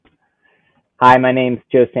Hi, my name's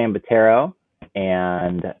Joe Sambataro,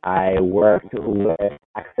 and I worked with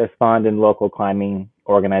Access Fund and local climbing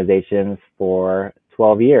organizations for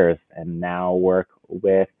 12 years, and now work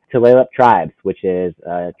with Tulalip Tribes, which is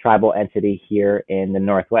a tribal entity here in the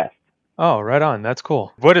Northwest. Oh, right on. That's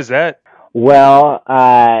cool. What is that? Well,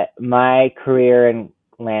 my career in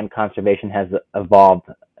land conservation has evolved,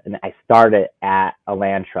 and I started at a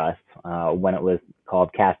land trust when it was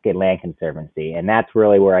called Cascade Land Conservancy, and that's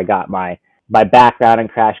really where I got my background and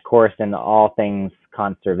crash course in all things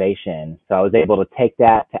conservation. So I was able to take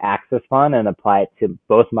that to Access Fund and apply it to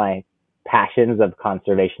both my passions of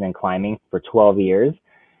conservation and climbing for 12 years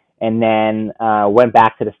and then went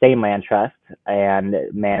back to the same land trust and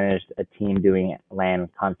managed a team doing land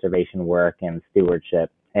conservation work and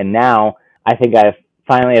stewardship. And now I think I've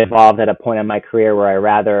finally evolved at a point in my career where I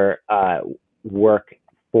rather work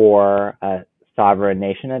for a sovereign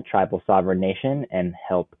nation, a tribal sovereign nation, and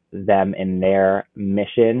help them in their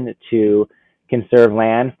mission to conserve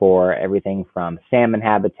land for everything from salmon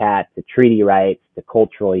habitat to treaty rights to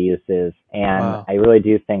cultural uses. And Wow. I really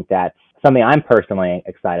do think that's something I'm personally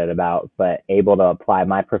excited about, but able to apply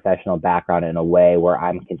my professional background in a way where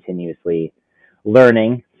I'm continuously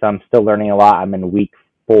learning. So I'm still learning a lot. I'm in week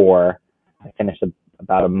 4. I finished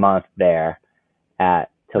about a month there at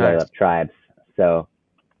Nice. Tulalip Tribes. So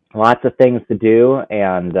lots of things to do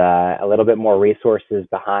and a little bit more resources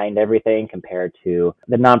behind everything compared to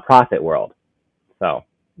the nonprofit world. So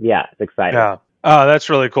yeah, it's exciting. Yeah. Oh, that's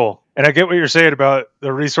really cool. And I get what you're saying about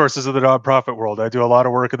the resources of the nonprofit world. I do a lot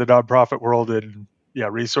of work in the nonprofit world, and yeah,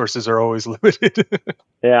 resources are always limited.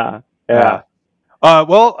 Yeah, Yeah. yeah,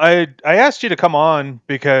 Well, I asked you to come on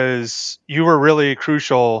because you were really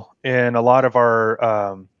crucial in a lot of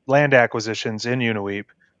our land acquisitions in Unaweep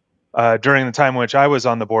during the time in which I was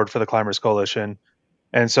on the board for the Climbers Coalition.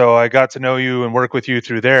 And so I got to know you and work with you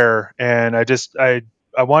through there. And I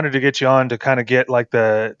wanted to get you on to kind of get like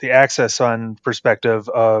the access on perspective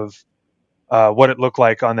of what it looked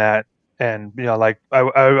like on that. And like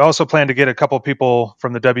I also plan to get a couple people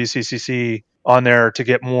from the WCCC on there to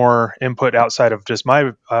get more input outside of just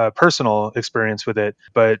my personal experience with it.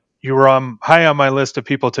 But you were high on my list of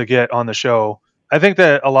people to get on the show. I think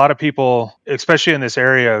that a lot of people, especially in this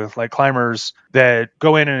area, like climbers that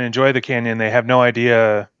go in and enjoy the canyon, they have no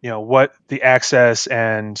idea, what the access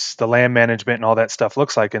and the land management and all that stuff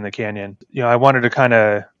looks like in the canyon. I wanted to kind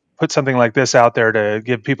of put something like this out there to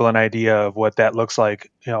give people an idea of what that looks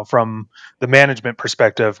like, from the management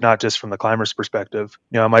perspective, not just from the climbers perspective.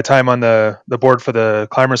 My time on the board for the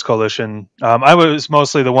Climbers Coalition, I was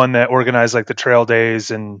mostly the one that organized like the trail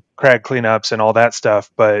days and crag cleanups and all that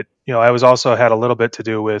stuff. But I was also had a little bit to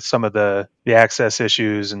do with some of the access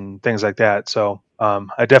issues and things like that. So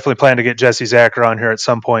I definitely plan to get Jesse Zacher on here at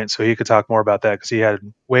some point so he could talk more about that because he had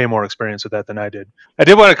way more experience with that than I did. I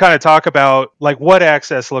did want to kind of talk about like what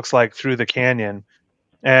access looks like through the canyon.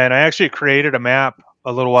 And I actually created a map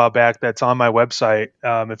a little while back that's on my website.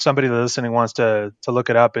 If somebody listening wants to look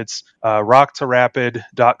it up, it's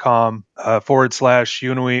rocktorapid.com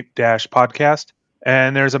 /Unuit dash podcast.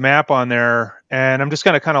 And there's a map on there. And I'm just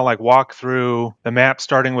going to kind of like walk through the map,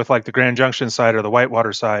 starting with like the Grand Junction side or the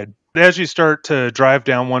Whitewater side. As you start to drive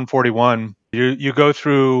down 141, you go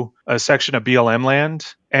through a section of BLM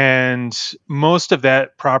land, and most of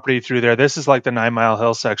that property through there, this is like the 9 Mile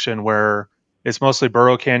Hill section where it's mostly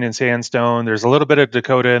Burrow Canyon sandstone. There's a little bit of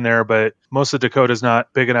Dakota in there, but most of Dakota is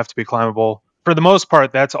not big enough to be climbable. For the most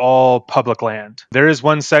part, that's all public land. There is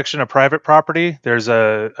one section of private property. There's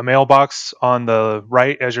a mailbox on the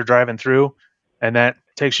right as you're driving through, and that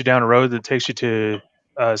takes you down a road that takes you to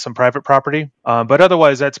some private property. But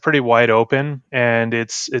otherwise, that's pretty wide open, and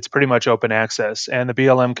it's pretty much open access. And the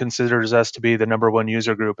BLM considers us to be the number one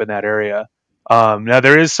user group in that area. Now,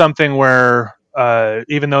 there is something where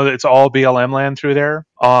even though it's all BLM land through there,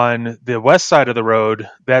 on the west side of the road,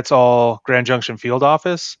 that's all Grand Junction Field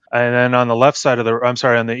Office, and then on the left side of the, I'm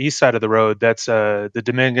sorry, on the east side of the road, that's the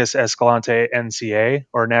Dominguez Escalante NCA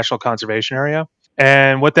or National Conservation Area.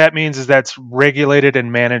 And what that means is that's regulated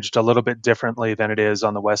and managed a little bit differently than it is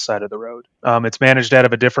on the west side of the road. It's managed out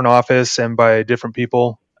of a different office and by different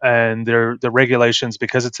people, and the regulations,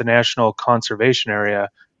 because it's a national conservation area,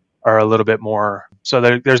 are a little bit more.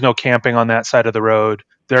 So there's no camping on that side of the road.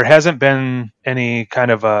 There hasn't been any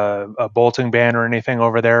kind of a bolting ban or anything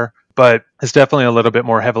over there, but it's definitely a little bit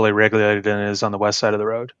more heavily regulated than it is on the west side of the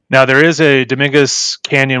road. Now, there is a Dominguez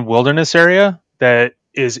Canyon Wilderness area that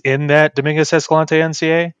is in that Dominguez Escalante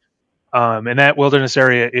NCA. And that wilderness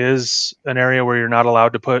area is an area where you're not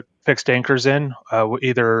allowed to put fixed anchors in,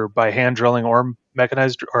 either by hand drilling or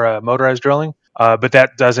mechanized or motorized drilling. but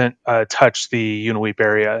that doesn't touch the Unaweep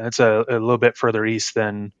area. It's a little bit further east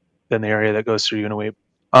than the area that goes through Unaweep.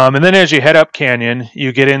 And then as you head up canyon,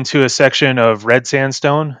 you get into a section of red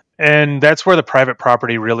sandstone, and that's where the private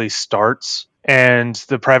property really starts. And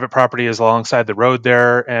the private property is alongside the road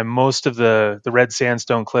there, and most of the red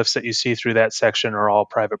sandstone cliffs that you see through that section are all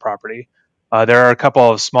private property. There are a couple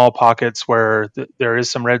of small pockets where there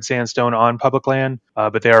is some red sandstone on public land,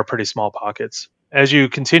 but they are pretty small pockets. As you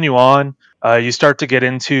continue on, you start to get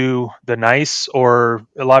into the gneiss, or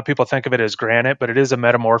a lot of people think of it as granite, but it is a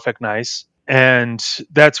metamorphic gneiss. And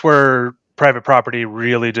that's where private property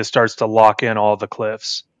really just starts to lock in all the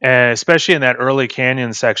cliffs. And especially in that early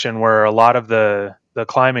canyon section where a lot of the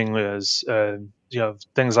climbing is,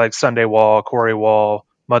 things like Sunday Wall, Quarry Wall,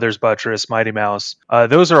 Mother's Buttress, Mighty Mouse.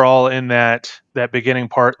 Those are all in that beginning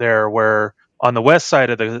part there where on the west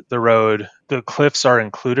side of the road, the cliffs are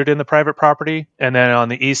included in the private property. And then on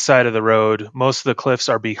the east side of the road, most of the cliffs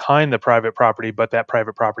are behind the private property, but that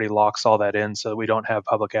private property locks all that in so that we don't have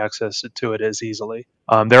public access to it as easily.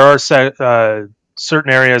 There are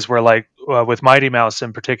certain areas where, like with Mighty Mouse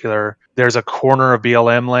in particular, there's a corner of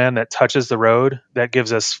BLM land that touches the road that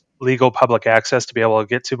gives us legal public access to be able to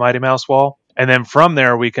get to Mighty Mouse Wall. And then from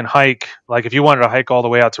there, we can hike. Like if you wanted to hike all the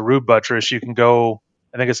way out to Rube Buttress, you can go,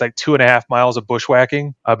 I think it's like 2.5 miles of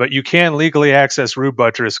bushwhacking, but you can legally access Rube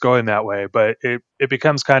Buttress going that way. But it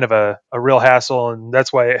becomes kind of a real hassle, and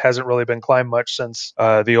that's why it hasn't really been climbed much since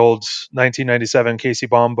the old 1997 Casey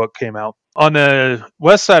Baum book came out. On the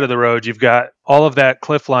west side of the road, you've got all of that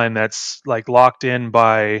cliff line that's like locked in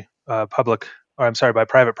by by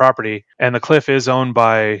private property, and the cliff is owned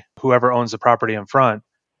by whoever owns the property in front.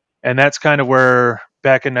 And that's kind of where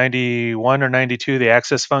back in 91 or 92, the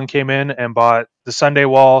Access Fund came in and bought the Sunday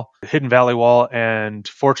Wall, Hidden Valley Wall, and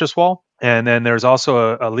Fortress Wall. And then there's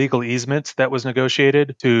also a legal easement that was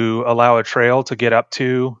negotiated to allow a trail to get up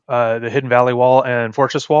to the Hidden Valley Wall and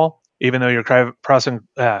Fortress Wall. Even though you're crossing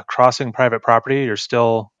private property, you're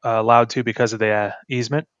still allowed to because of the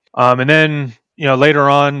easement. And then later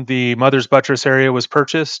on, the Mother's Buttress area was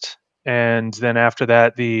purchased, and then after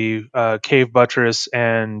that, the cave buttress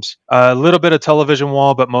and a little bit of television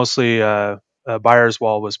wall, but mostly Byers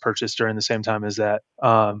Wall was purchased during the same time as that.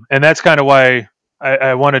 And that's kind of why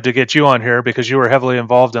I wanted to get you on here, because you were heavily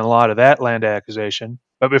involved in a lot of that land acquisition.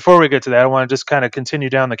 But before we get to that, I want to just kind of continue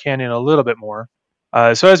down the canyon a little bit more.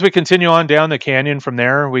 So as we continue on down the canyon from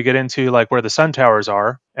there, we get into like where the sun towers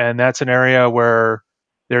are, and that's an area where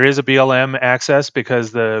there is a BLM access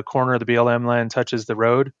because the corner of the BLM land touches the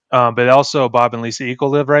road. But also Bob and Lisa Eagle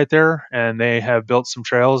live right there, and they have built some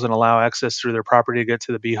trails and allow access through their property to get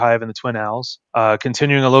to the Beehive and the Twin Owls.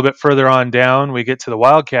 Continuing a little bit further on down, we get to the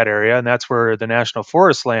Wildcat area, and that's where the National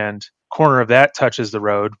Forest land corner of that touches the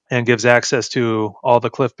road and gives access to all the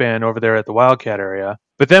cliff band over there at the Wildcat area.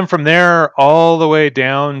 But then from there all the way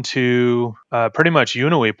down to pretty much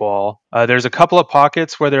Unaweep Wall, there's a couple of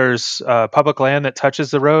pockets where there's public land that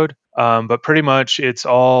touches the road, but pretty much it's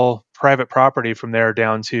all private property from there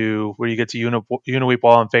down to where you get to Unaweep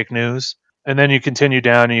Wall and Fake News. And then you continue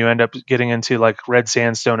down and you end up getting into like red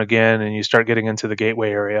sandstone again, and you start getting into the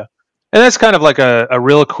gateway area. And that's kind of like a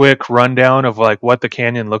real quick rundown of like what the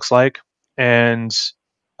canyon looks like. And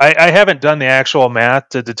I haven't done the actual math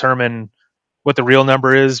to determine what the real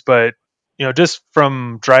number is, but just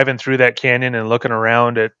from driving through that canyon and looking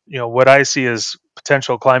around at what I see as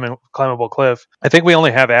potential climbable cliff, I think we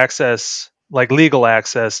only have access, like legal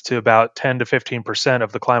access, to about 10 to 15%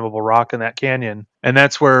 of the climbable rock in that canyon, and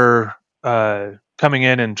that's where coming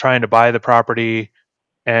in and trying to buy the property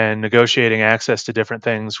and negotiating access to different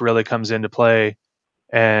things really comes into play,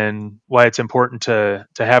 and why it's important to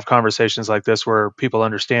have conversations like this where people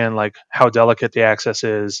understand like how delicate the access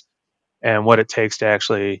is and what it takes to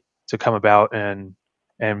actually to come about and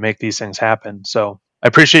make these things happen. So I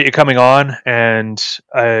appreciate you coming on, and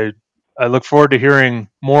I look forward to hearing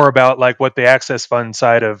more about like what the access fund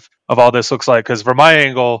side of all this looks like. Because from my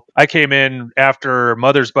angle, I came in after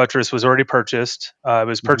Mother's Buttress was already purchased. It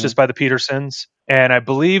was Mm-hmm. purchased by the Petersons, and I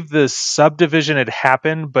believe the subdivision had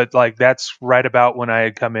happened, but like that's right about when I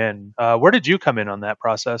had come in. Where did you come in on that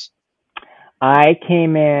process? I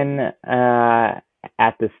came in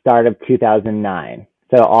at the start of 2009.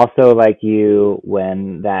 So also like you,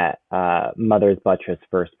 when that Mother's Buttress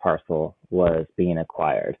first parcel was being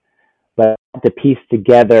acquired. But to piece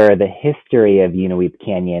together the history of Unaweep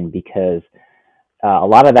Canyon, because a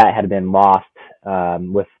lot of that had been lost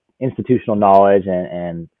with institutional knowledge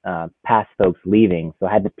and past folks leaving. So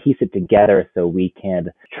I had to piece it together so we can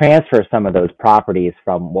transfer some of those properties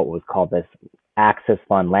from what was called this Access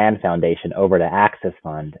Fund Land Foundation over to Access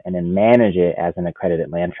Fund and then manage it as an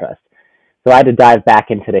accredited land trust. So I had to dive back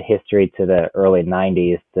into the history to the early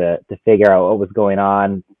 90s to figure out what was going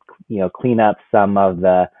on, clean up some of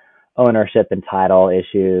the ownership and title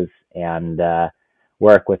issues, and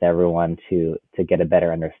work with everyone to get a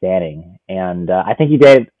better understanding. And I think you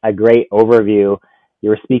did a great overview. You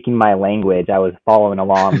were speaking my language. I was following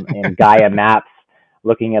along in Gaia Maps,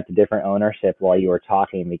 looking at the different ownership while you were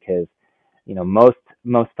talking, because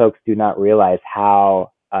most folks do not realize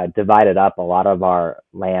how divided up a lot of our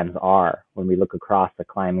lands are. When we look across the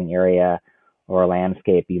climbing area or a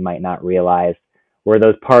landscape, you might not realize where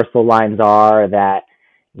those parcel lines are. That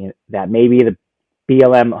maybe the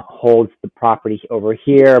BLM holds the property over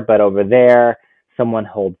here, but over there, someone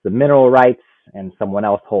holds the mineral rights and someone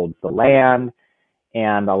else holds the land.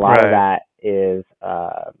 And a lot of Right. that is,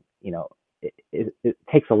 it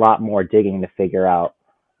takes a lot more digging to figure out,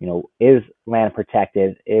 is land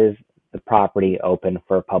protected? Is the property open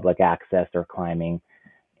for public access or climbing?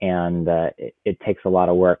 And it takes a lot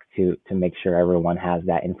of work to make sure everyone has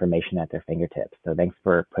that information at their fingertips. So thanks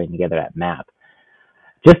for putting together that map.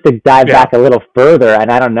 Just to dive Yeah. back a little further,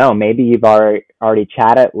 and I don't know, maybe you've already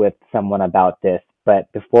chatted with someone about this,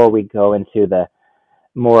 but before we go into the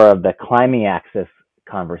more of the climbing access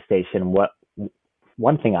conversation, what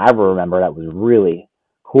one thing I remember that was really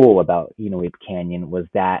cool about Uinta Canyon was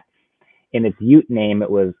that in its Ute name,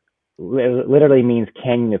 it literally means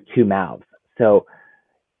canyon of two mouths. So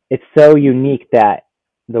it's so unique that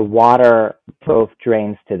the water both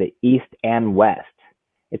drains to the east and west.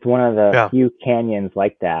 It's one of the Yeah. few canyons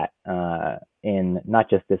like that in not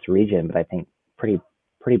just this region, but I think pretty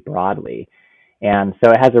broadly. And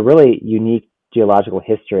so it has a really unique geological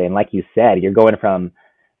history. And like you said, you're going from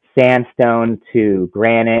sandstone to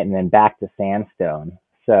granite and then back to sandstone.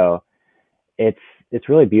 So it's it's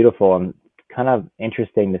really beautiful and kind of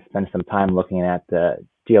interesting to spend some time looking at the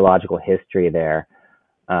geological history there.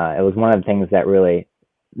 It was one of the things that really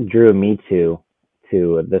drew me to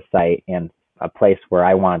the site and a place where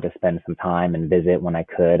I wanted to spend some time and visit when I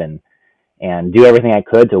could and do everything I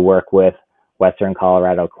could to work with Western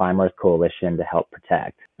Colorado Climbers Coalition to help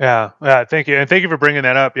protect. Yeah. Yeah. Thank you. And thank you for bringing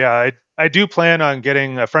that up. Yeah. I do plan on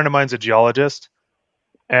getting a friend of mine's a geologist,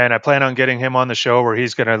 and I plan on getting him on the show where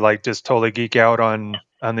he's going to like just totally geek out on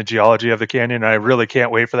the geology of the canyon. I really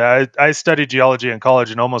can't wait for that. I studied geology in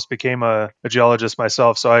college and almost became a geologist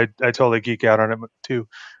myself. So I totally geek out on it too.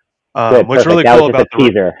 Good, What's perfect. really That was cool just a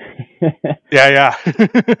about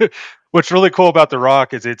teaser. yeah. What's really cool about the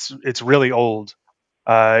rock is it's really old.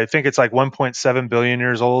 I think it's like 1.7 billion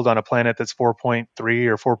years old on a planet that's 4.3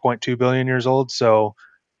 or 4.2 billion years old. So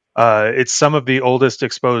it's some of the oldest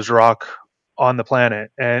exposed rock on the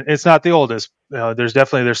planet, and it's not the oldest.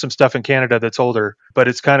 There's some stuff in Canada that's older, but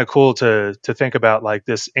it's kind of cool to think about like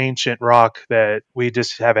this ancient rock that we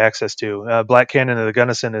just have access to. Black Canyon of the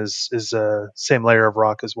Gunnison is same layer of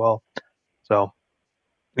rock as well. So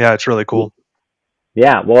yeah, it's really cool.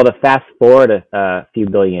 Yeah, well, to fast forward a few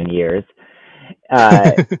billion years,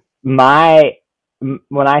 uh, my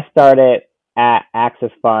when I started at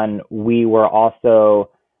Access Fund, we were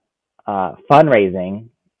also fundraising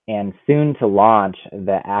and soon to launch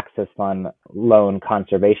the Access Fund Loan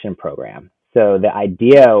Conservation Program. So the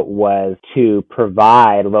idea was to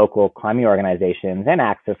provide local climbing organizations and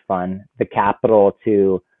Access Fund the capital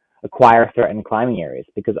to acquire threatened climbing areas,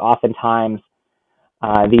 because oftentimes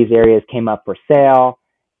these areas came up for sale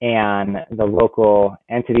and the local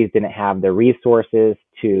entities didn't have the resources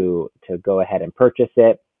to go ahead and purchase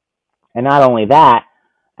it. And not only that,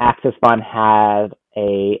 Access Fund had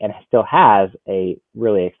and still has a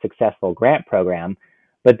really successful grant program,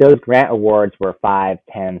 but those grant awards were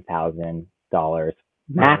 $5,000-$10,000 Right.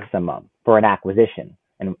 maximum for an acquisition.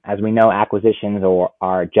 And as we know, acquisitions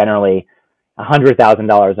are generally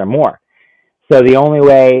 $100,000 or more. So the only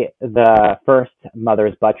way the first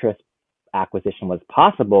Mother's Buttress acquisition was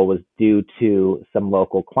possible was due to some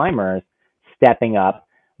local climbers stepping up,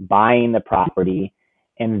 buying the property,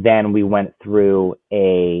 and then we went through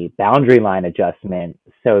a boundary line adjustment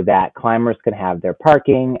so that climbers could have their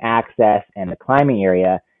parking, access, and the climbing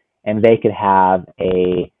area, and they could have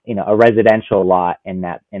a residential lot in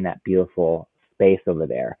that beautiful space over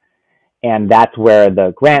there. And that's where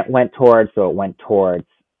the grant went towards. So it went towards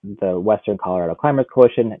the Western Colorado Climbers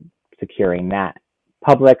Coalition securing that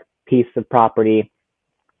public piece of property,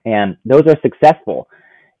 and those are successful.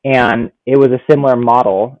 And it was a similar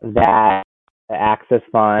model that the Access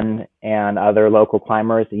Fund and other local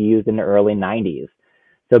climbers used in the early 90s.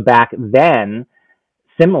 So back then,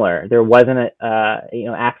 similar. There wasn't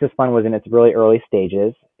Access Fund was in its really early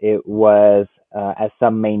stages. It was, as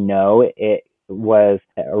some may know, it was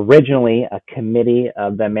originally a committee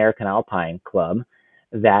of the American Alpine Club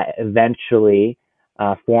that eventually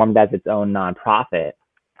formed as its own nonprofit.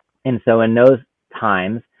 And so in those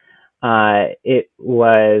times, it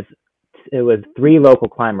was three local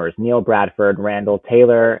climbers: Neil Bradford, Randall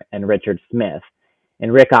Taylor, and Richard Smith.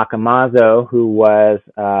 And Rick Akamazo, who was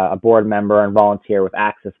a board member and volunteer with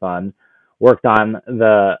Access Fund, worked on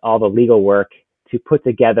all the legal work to put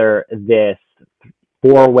together this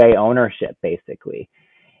four-way ownership, basically.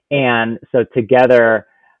 And so together,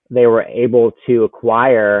 they were able to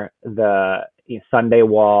acquire the Sunday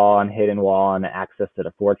Wall and Hidden Wall and access to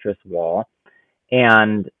the Fortress Wall,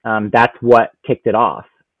 and that's what kicked it off.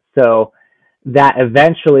 So that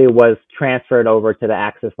eventually was transferred over to the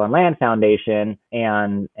Access Fund Land Foundation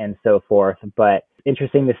and so forth. But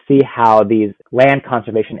interesting to see how these land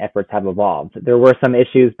conservation efforts have evolved. There were some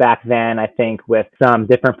issues back then, I think, with some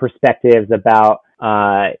different perspectives about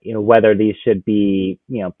whether these should be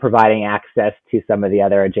providing access to some of the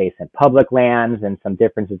other adjacent public lands, and some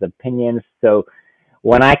differences of opinions. So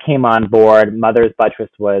when I came on board, Mother's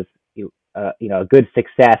Buttress was a good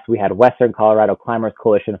success. We had Western Colorado Climbers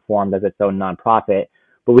Coalition formed as its own nonprofit,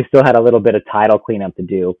 but we still had a little bit of title cleanup to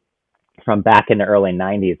do from back in the early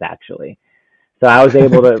 90s, actually. So I was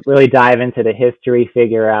able to really dive into the history,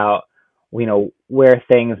 figure out, where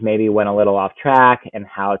things maybe went a little off track and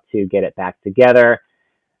how to get it back together,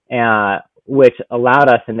 which allowed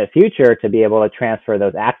us in the future to be able to transfer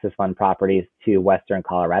those Access Fund properties to Western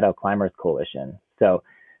Colorado Climbers Coalition. So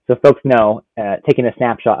folks know, taking a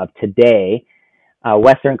snapshot of today,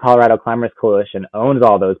 Western Colorado Climbers Coalition owns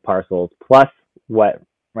all those parcels, plus what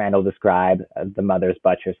Randall described, the Mother's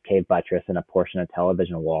Buttress, Cave Buttress, and a portion of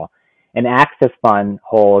Television Wall. An Access Fund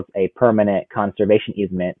holds a permanent conservation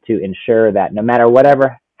easement to ensure that no matter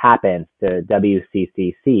whatever happens to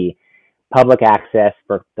WCCC, public access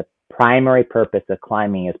for the primary purpose of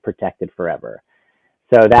climbing is protected forever.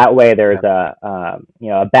 So that way there's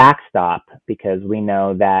a backstop, because we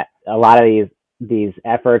know that a lot of these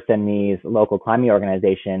efforts and these local climbing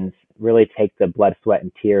organizations really take the blood, sweat,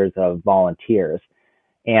 and tears of volunteers.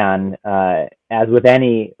 And as with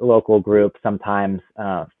any local group, sometimes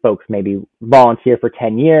folks maybe volunteer for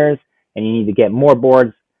 10 years, and you need to get more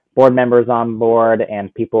board members on board,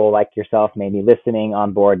 and people like yourself maybe listening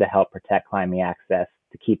on board to help protect climbing access,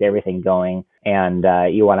 to keep everything going. And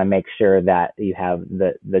you want to make sure that you have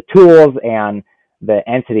the tools and the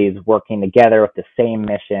entities working together with the same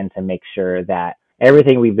mission to make sure that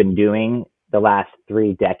everything we've been doing the last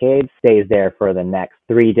 3 decades stays there for the next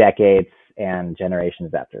 3 decades and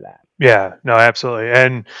generations after that. Yeah, no, absolutely.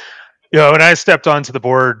 And when I stepped onto the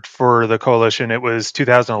board for the coalition, it was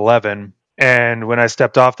 2011, and when I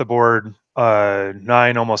stepped off the board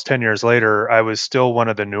 9, almost 10 years later, I was still one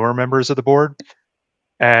of the newer members of the board,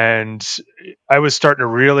 and I was starting to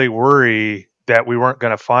really worry that we weren't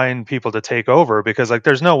going to find people to take over, because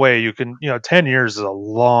there's no way you can, 10 years is a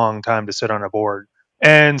long time to sit on a board.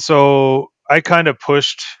 And so I kind of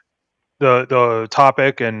pushed the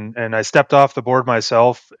topic, and I stepped off the board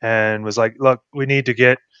myself and was like, look, we need to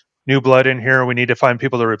get new blood in here. We need to find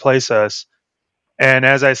people to replace us. And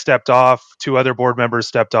as I stepped off, 2 other board members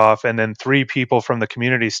stepped off, and then 3 people from the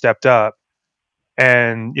community stepped up.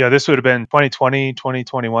 And this would have been 2020,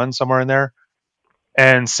 2021, somewhere in there.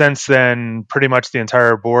 And since then, pretty much the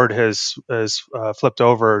entire board has flipped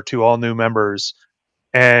over to all new members.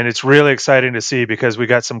 And it's really exciting to see, because we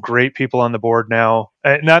got some great people on the board now.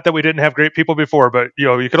 Not that we didn't have great people before, but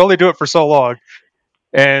you could only do it for so long.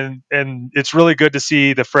 And it's really good to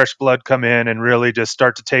see the fresh blood come in and really just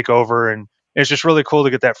start to take over. And it's just really cool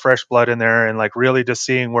to get that fresh blood in there, and really just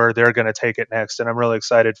seeing where they're going to take it next. And I'm really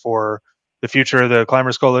excited for the future of the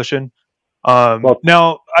Climbers Coalition. Well,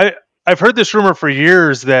 Now, I've heard this rumor for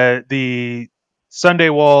years that the Sunday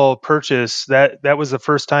Wall purchase, that was the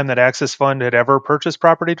first time that Access Fund had ever purchased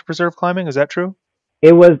property to preserve climbing. Is that true?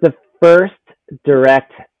 it was the first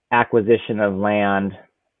direct acquisition of land.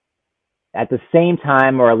 At the same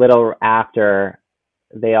time, or a little after,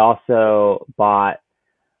 they also bought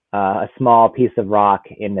a small piece of rock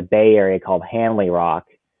in the Bay Area called Hanley Rock.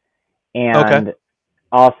 Okay. And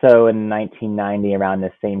also in 1990, around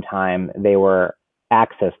the same time,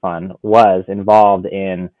 Access Fund was involved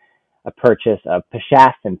in a purchase of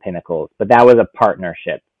Peshastin Pinnacles, but that was a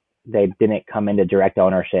partnership. They didn't come into direct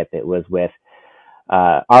ownership. It was with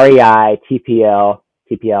REI, TPL.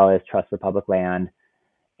 TPL is Trust for Public Land,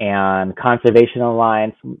 and Conservation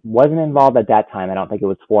Alliance wasn't involved at that time. I don't think it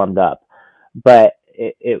was formed up, but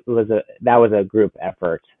that was a group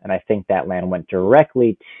effort, and I think that land went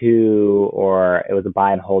directly to, or it was a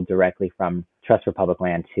buy and hold directly from Trust for Public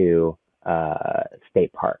Land to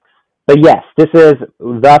state parks. But yes, this is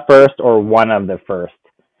the first, or one of the first,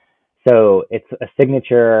 So it's a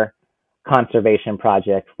signature conservation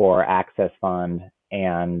project for Access Fund.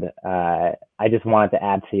 And I just wanted to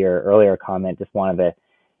add to your earlier comment, just wanted to,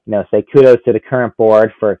 say kudos to the current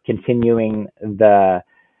board for continuing the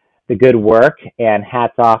good work, and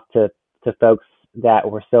hats off to folks that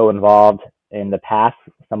were so involved in the past,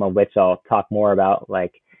 some of which I'll talk more about,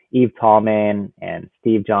 like Eve Tallman and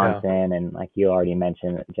Steve Yeah. Johnson, and like you already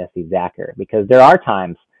mentioned, Jesse Zacher, because there are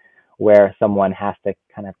times where someone has to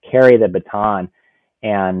kind of carry the baton.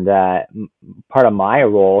 And part of my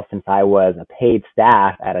role, since I was a paid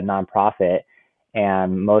staff at a nonprofit,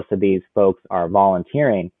 and most of these folks are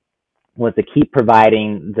volunteering, was to keep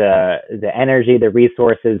providing the energy, the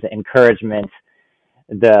resources, the encouragement,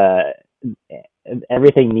 the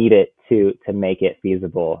everything needed to make it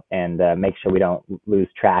feasible, and make sure we don't lose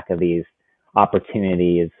track of these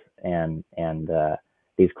opportunities and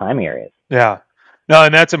these climbing areas. Yeah. No,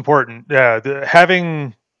 and that's important. Yeah,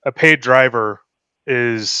 having a paid driver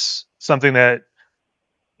is something that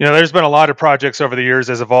there's been a lot of projects over the years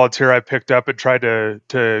as a volunteer I picked up and tried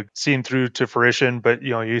to see them through to fruition. But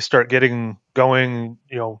you start getting going.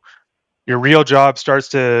 Your real job starts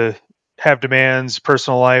to have demands,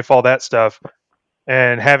 personal life, all that stuff.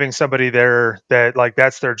 And having somebody there that like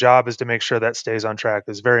that's their job is to make sure that stays on track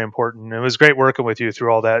is very important. It was great working with you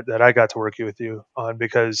through all that I got to work with you on,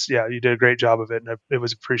 because yeah, you did a great job of it, and it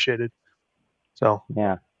was appreciated. So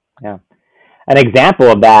Yeah, yeah. An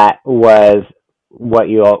example of that was what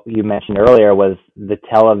you mentioned earlier, was the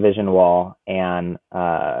television wall and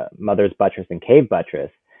Mother's Buttress and Cave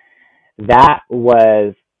Buttress. That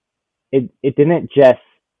was it didn't just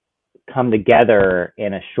come together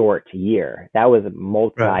in a short year. That was a right,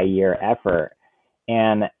 multi-year effort.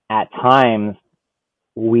 And at times,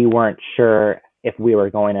 we weren't sure if we were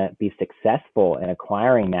going to be successful in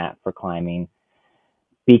acquiring that for climbing,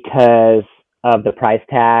 because of the price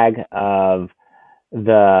tag,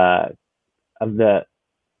 the of the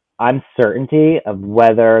uncertainty of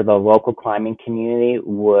whether the local climbing community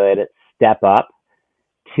would step up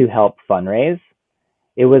to help fundraise.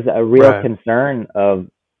 It was a real right, concern of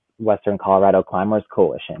Western Colorado Climbers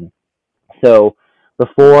Coalition. So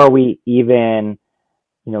before we even,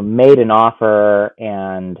 made an offer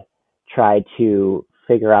and tried to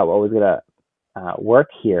figure out what was going to work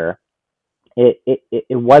here, it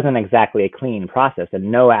wasn't exactly a clean process,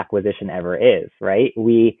 and no acquisition ever is, right?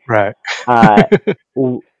 right. Uh,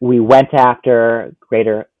 we went after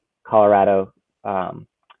Greater Colorado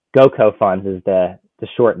GOCO funds is the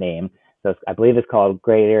short name. So I believe it's called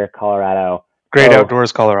Greater Colorado. Great Oh,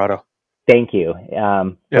 Outdoors Colorado. thank you. Yeah.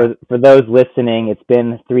 For those listening, it's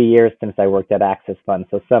been 3 years since I worked at Access Fund,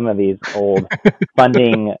 so some of these old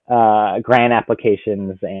funding grant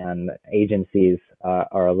applications and agencies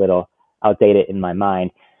are a little outdated in my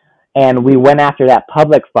mind. And we went after that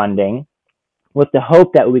public funding with the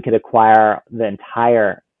hope that we could acquire the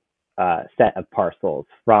entire set of parcels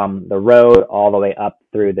from the road all the way up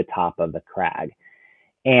through the top of the crag.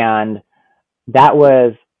 And that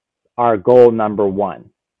was our goal number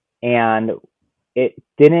one. And it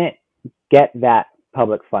didn't get that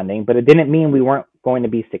public funding, but it didn't mean we weren't going to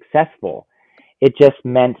be successful. It just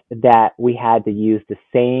meant that we had to use the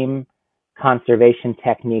same conservation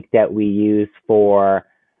technique that we used for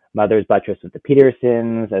Mother's Buttress with the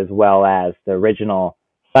Petersons, as well as the original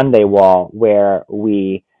Sunday Wall, where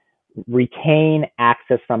we retain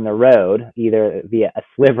access from the road, either via a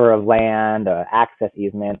sliver of land or access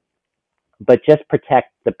easement, but just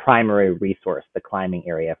protect the primary resource, the climbing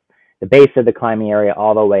area, the base of the climbing area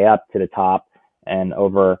all the way up to the top and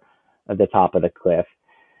over the top of the cliff.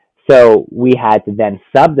 So we had to then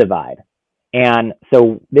subdivide. And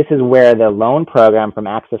so this is where the loan program from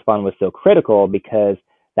Access Fund was so critical, because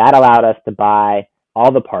that allowed us to buy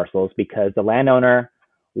all the parcels, because the landowner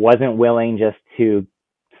wasn't willing just to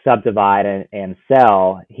subdivide and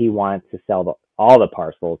sell. He wanted to sell all the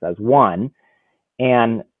parcels as one.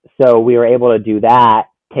 And so we were able to do that,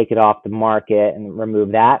 take it off the market and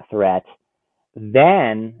remove that threat,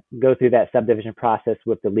 then go through that subdivision process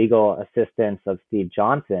with the legal assistance of Steve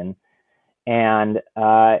Johnson. And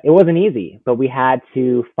it wasn't easy, but we had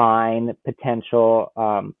to find potential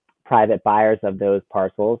private buyers of those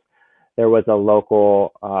parcels. There was a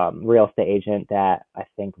local real estate agent that I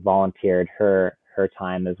think volunteered her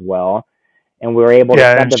time as well, and we were able to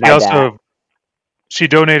Yeah, and subdivide that. she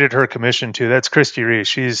donated her commission too. That's Christy Reese.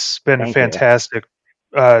 She's been a Thank you. fantastic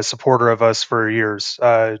supporter of us for years.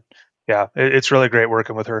 Yeah, it's really great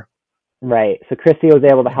working with her. Right. So Christy was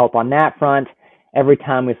able to help on that front. Every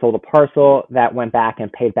time we sold a parcel, that went back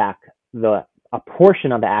and paid back a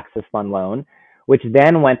portion of the Access Fund loan, which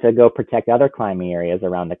then went to go protect other climbing areas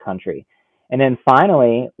around the country. And then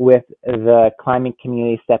finally, with the climbing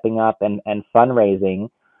community stepping up and fundraising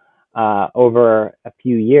over a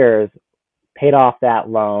few years, paid off that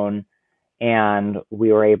loan, and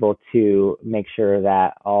we were able to make sure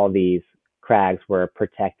that all these crags were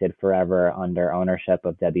protected forever under ownership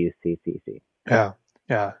of WCCC. Yeah.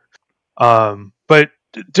 Yeah. But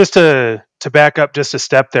just to back up just a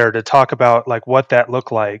step there to talk about like what that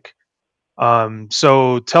looked like.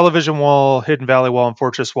 So Television Wall, Hidden Valley Wall, and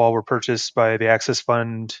Fortress Wall were purchased by the Access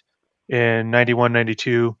Fund in 91,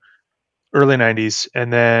 92, early 90s.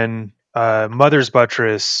 And then Mother's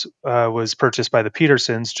Buttress was purchased by the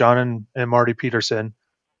Petersons, John and Marty Peterson.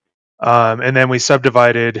 And then we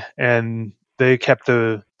subdivided, and they kept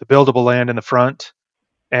the buildable land in the front,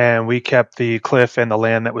 and we kept the cliff and the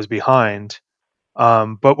land that was behind.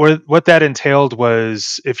 But what that entailed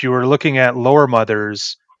was, if you were looking at Lower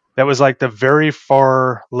Mothers, that was like the very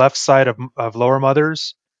far left side of Lower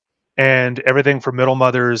Mothers, and everything from Middle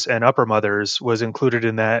Mothers and Upper Mothers was included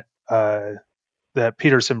in that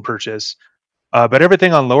Peterson purchase. But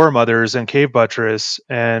everything on Lower Mothers and Cave Buttress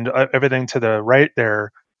and everything to the right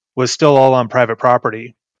there was still all on private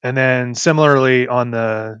property. And then similarly on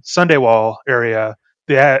the Sunday Wall area,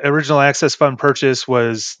 the original Access Fund purchase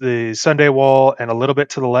was the Sunday Wall and a little bit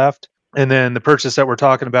to the left. And then the purchase that we're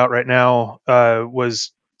talking about right now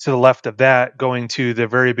was to the left of that, going to the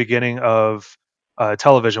very beginning of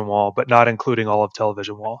Television Wall, but not including all of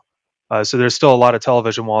Television Wall. So there's still a lot of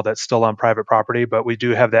Television Wall that's still on private property, but we do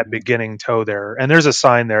have that beginning toe there. And there's a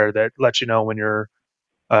sign there that lets you know when you're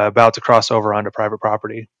about to cross over onto private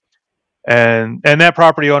property. And that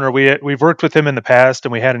property owner, we've worked with him in the past,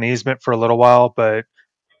 and we had an easement for a little while, but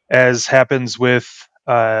as happens with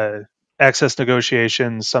access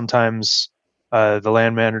negotiations, sometimes the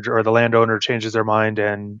land manager or the landowner changes their mind,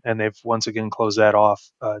 and they've once again closed that off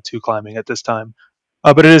to climbing at this time.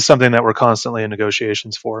 But it is something that we're constantly in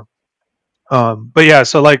negotiations for. But yeah,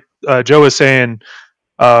 so like Joe was saying,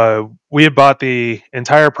 we had bought the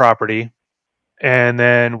entire property, and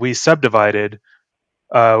then we subdivided.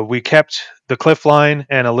 We kept the cliff line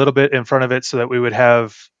and a little bit in front of it so that we would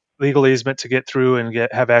have legal easement to get through and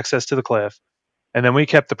have access to the cliff. And then we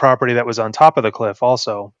kept the property that was on top of the cliff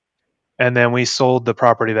also. And then we sold the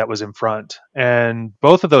property that was in front. And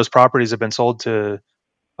both of those properties have been sold to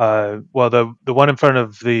well, the one in front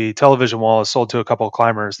of the Television Wall is sold to a couple of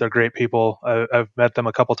climbers. They're great people. I've met them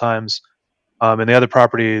a couple times. And the other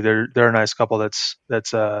property, they're a nice couple that's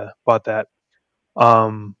bought that.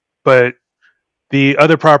 But the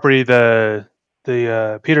other property, the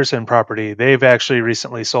Peterson property, they've actually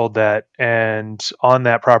recently sold that, and on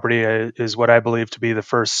that property is what I believe to be the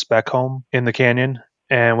first spec home in the canyon.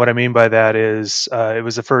 And what I mean by that is it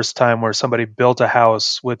was the first time where somebody built a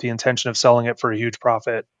house with the intention of selling it for a huge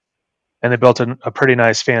profit, and they built a pretty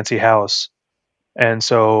nice fancy house. And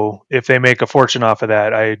so if they make a fortune off of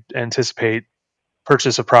that, I anticipate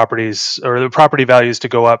purchase of properties or the property values to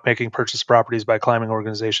go up, making purchase properties by climbing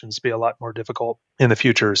organizations be a lot more difficult in the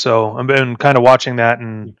future. So I've been kind of watching that,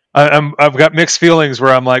 and I've got mixed feelings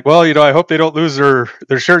where I'm like, well, I hope they don't lose their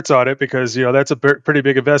shirts on it, because that's a pretty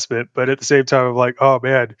big investment. But at the same time, I'm like, oh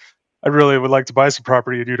man, I really would like to buy some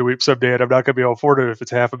property in Unaweep someday, and I'm not going to be able to afford it if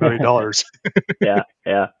it's $500,000. Yeah,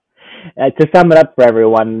 yeah. To sum it up for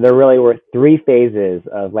everyone, there really were three phases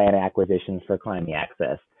of land acquisitions for climbing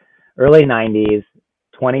access. Early 90s,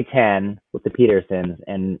 2010 with the Petersons,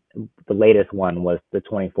 and the latest one was the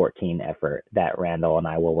 2014 effort that Randall and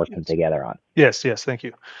I were working together on. Yes, thank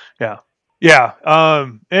you. Yeah. Yeah.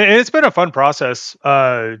 And it's been a fun process.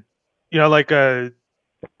 Like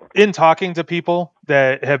in talking to people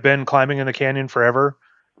that have been climbing in the canyon forever,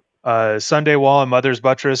 Sunday Wall and Mother's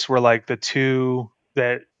Buttress were like the two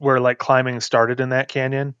that were like climbing started in that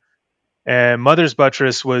canyon. And Mother's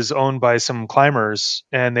Buttress was owned by some climbers,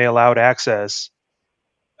 and they allowed access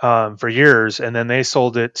for years. And then they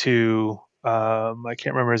sold it to I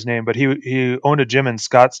can't remember his name, but he owned a gym in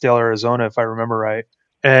Scottsdale, Arizona, if I remember right.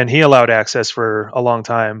 And he allowed access for a long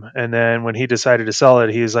time. And then when he decided to sell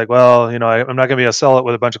it, he's like, well, I'm not going to be able to sell it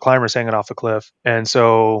with a bunch of climbers hanging off the cliff. And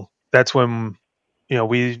so that's when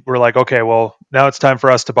we were like, okay, well, now it's time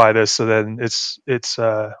for us to buy this. So then it's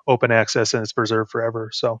open access and it's preserved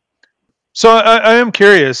forever. So I am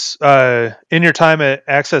curious, in your time at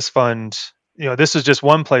Access Fund, this is just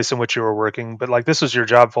one place in which you were working, but like this was your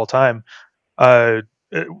job full time. Uh,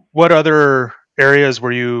 what other areas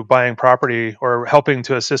were you buying property or helping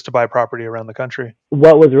to assist to buy property around the country?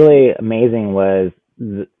 What was really amazing was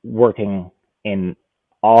working in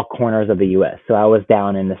all corners of the U.S. So I was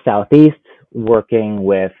down in the Southeast working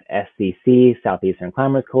with SCC, Southeastern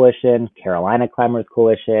Climbers Coalition, Carolina Climbers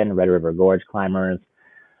Coalition, Red River Gorge Climbers,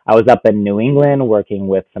 I was up in New England working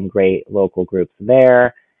with some great local groups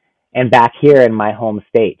there, and back here in my home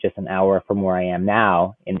state, just an hour from where I am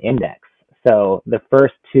now in Index. So the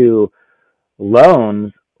first two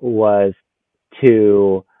loans was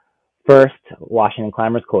to first Washington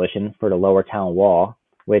Climbers Coalition for the Lower Town Wall,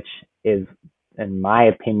 which is, in my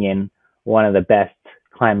opinion, one of the best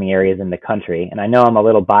climbing areas in the country. And I know I'm a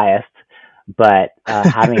little biased, but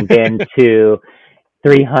having been to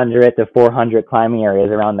 300 to 400 climbing areas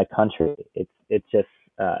around the country, it just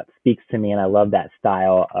speaks to me, and I love that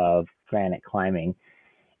style of granite climbing.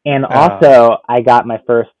 And Yeah. also, I got my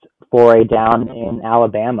first foray down in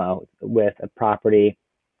Alabama with a property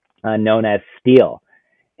known as Steel,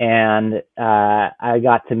 and I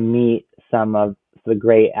got to meet some of the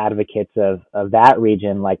great advocates of that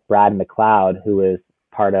region, like Brad McLeod, who is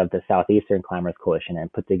part of the Southeastern Climbers Coalition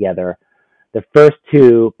and put together the first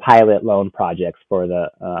two pilot loan projects for the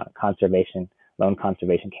loan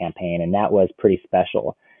conservation campaign, and that was pretty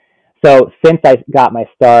special. So since I got my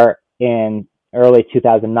start in early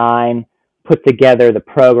 2009, put together the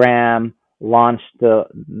program, launched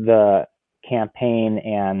the campaign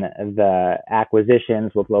and the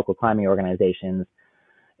acquisitions with local climbing organizations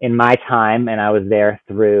in my time, and I was there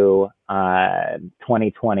through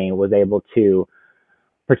 2020, was able to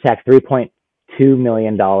protect $3.2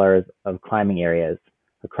 million of climbing areas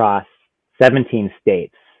across 17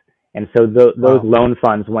 states. And so those Wow. loan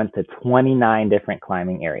funds went to 29 different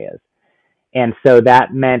climbing areas. And so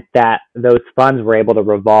that meant that those funds were able to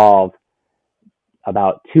revolve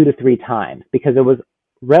about 2 to 3 times because it was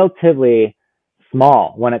relatively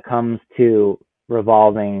small when it comes to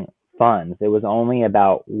revolving funds. It was only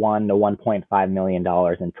about $1 to $1.5 million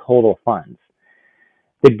in total funds.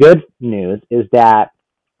 The good news is that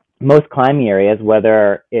most climbing areas,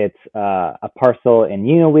 whether it's a parcel in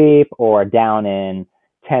Unaweep or down in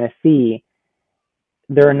Tennessee,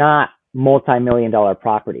 they're not multi-million dollar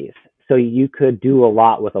properties. So you could do a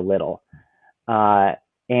lot with a little.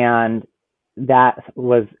 And that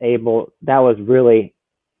was really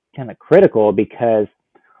kind of critical because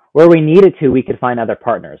where we needed to, we could find other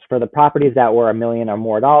partners. For the properties that were $1 million or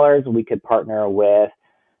more, we could partner with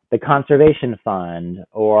the Conservation Fund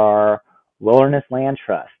or Wilderness Land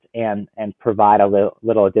Trust and provide a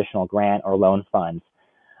little additional grant or loan funds.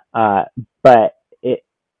 Uh, but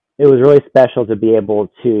it was really special to be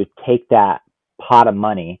able to take that pot of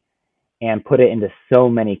money and put it into so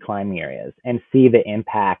many climbing areas and see the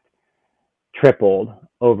impact tripled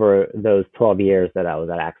over those 12 years that I was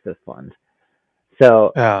at Access Fund.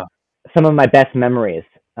 So Yeah. some of my best memories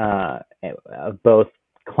of both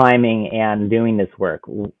climbing and doing this work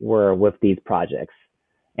were with these projects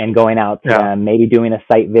and going out to Yeah. them, maybe doing a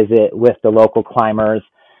site visit with the local climbers,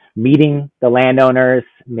 meeting the landowners,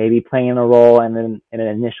 maybe playing a role in an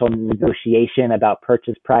initial negotiation about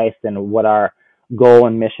purchase price and what our goal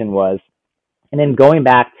and mission was. And then going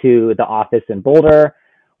back to the office in Boulder,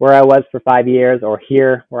 where I was for 5 years, or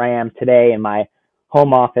here where I am today in my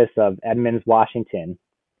home office of Edmonds, Washington,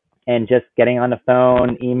 and just getting on the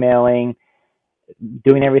phone, emailing,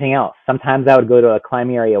 doing everything else. Sometimes I would go to a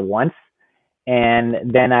climbing area once,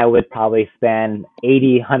 and then I would probably spend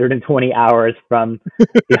 80, 120 hours from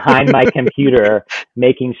behind my computer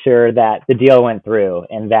making sure that the deal went through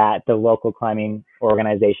and that the local climbing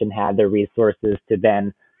organization had the resources to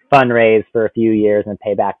then fundraise for a few years and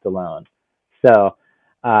pay back the loan. So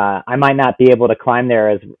I might not be able to climb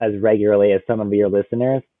there as regularly as some of your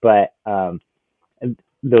listeners, but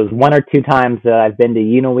those 1 or 2 times that I've been to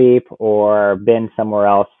Unaweep or been somewhere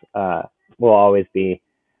else will always be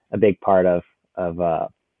a big part of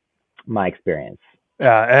my experience.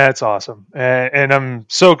 Yeah, that's awesome. And I'm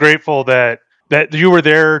so grateful that you were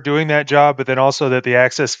there doing that job, but then also that the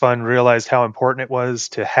Access Fund realized how important it was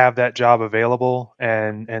to have that job available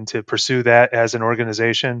and to pursue that as an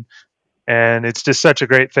organization. And it's just such a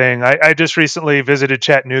great thing. I just recently visited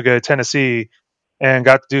Chattanooga, Tennessee, and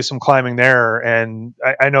got to do some climbing there. And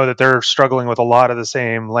I know that they're struggling with a lot of the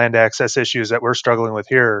same land access issues that we're struggling with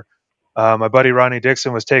here. My buddy Ronnie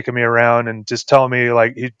Dixon was taking me around and just telling me,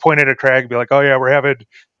 like, he pointed at Craig and be like, "Oh yeah, we're having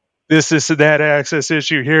this and that access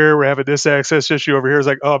issue here. We're having this access issue over here." It's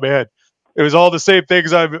like, oh man, it was all the same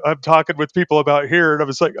things I'm talking with people about here, and I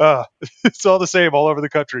was like, it's all the same all over the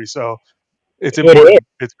country. So it's It is, important.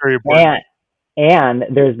 It's very important. and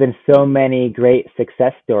there's been so many great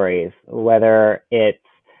success stories, whether it's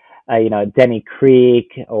Denny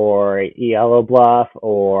Creek or Yellow Bluff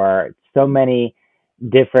or so many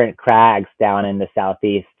different crags down in the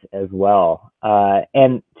southeast as well.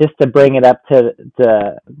 And just to bring it up to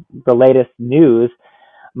the latest news,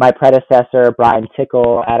 my predecessor Brian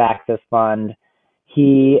Tickle at Access Fund,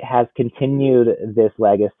 he has continued this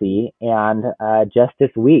legacy, and just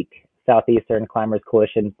this week, Southeastern Climbers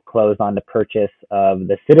Coalition closed on the purchase of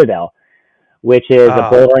the Citadel, which is a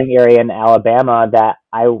Ah, bouldering area in Alabama that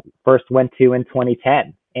I first went to in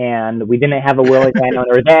 2010. And we didn't have a willing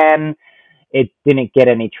landowner then. It didn't get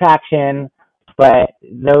any traction, but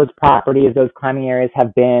those properties, those climbing areas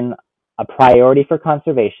have been a priority for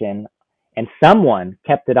conservation, and someone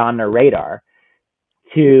kept it on their radar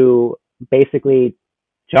to basically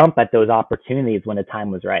jump at those opportunities when the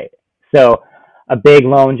time was right. So a big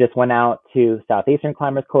loan just went out to Southeastern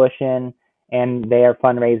Climbers Coalition, and they are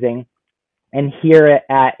fundraising. And here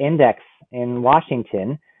at Index in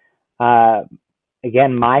Washington, uh,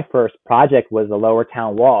 again, my first project was the Lower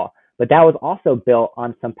Town Wall, but that was also built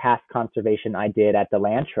on some past conservation I did at the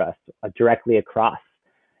Land Trust directly across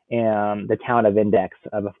the town of Index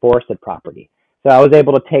of a forested property. So I was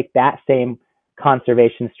able to take that same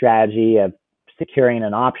conservation strategy of securing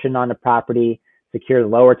an option on the property, secure the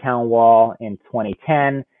Lower Town Wall in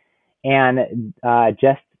 2010, and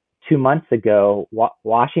just 2 months ago,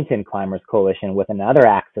 Washington Climbers Coalition, with another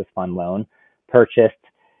Access Fund loan, purchased.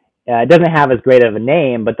 It doesn't have as great of a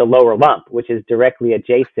name, but the Lower Lump, which is directly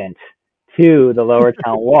adjacent to the Lower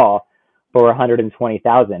Town Wall, for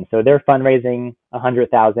 120,000. So they're fundraising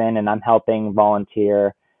 100,000, and I'm helping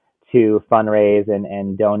volunteer to fundraise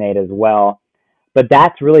and donate as well. But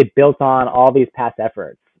that's really built on all these past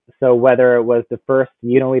efforts. So whether it was the first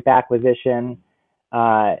Unileap acquisition,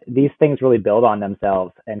 these things really build on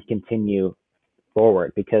themselves and continue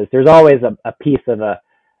forward, because there's always a piece of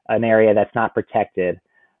an area that's not protected.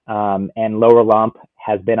 And Lower Lump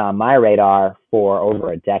has been on my radar for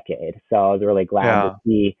over a decade. So I was really glad to yeah.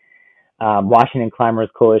 see Washington Climbers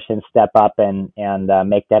Coalition step up and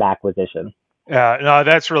make that acquisition. Yeah, no,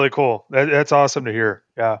 that's really cool. That's awesome to hear.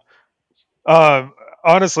 Yeah. Um,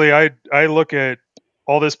 Honestly, I look at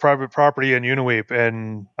all this private property in Uniweep,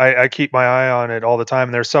 and I keep my eye on it all the time.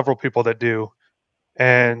 And there's several people that do,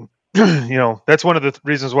 and that's one of the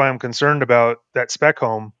reasons why I'm concerned about that spec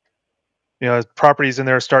home. As properties in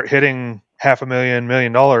there start hitting half a million, $1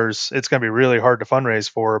 million, it's going to be really hard to fundraise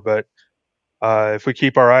for. But if we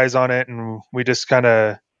keep our eyes on it and we just kind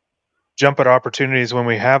of jump at opportunities when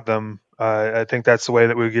we have them, I think that's the way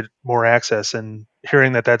that we get more access. And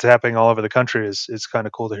hearing that that's happening all over the country is kind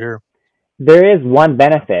of cool to hear. There is one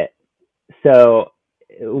benefit. So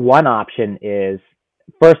one option is,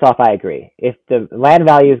 first off, I agree. If the land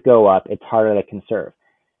values go up, it's harder to conserve.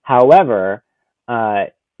 However, uh,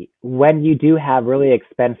 when you do have really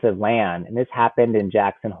expensive land, and this happened in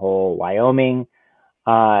Jackson Hole, Wyoming,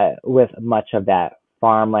 with much of that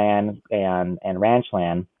farmland and ranch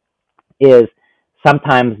land, is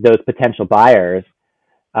sometimes those potential buyers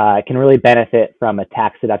can really benefit from a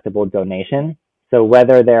tax deductible donation. So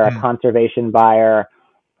whether they're a Mm, conservation buyer,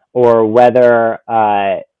 or whether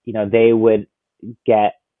they would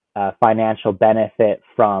get a financial benefit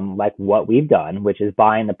from like what we've done, which is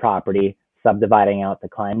buying the property, subdividing out the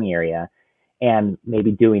climbing area, and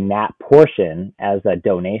maybe doing that portion as a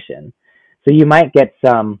donation. So you might get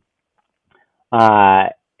some, uh,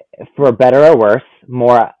 for better or worse,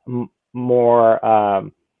 more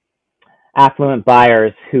affluent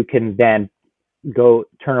buyers who can then go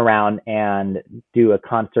turn around and do a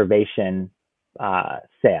conservation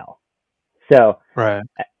sale. So right.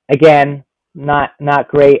 again, not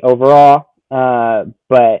great overall,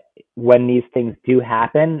 but when these things do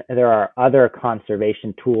happen, there are other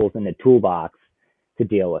conservation tools in the toolbox to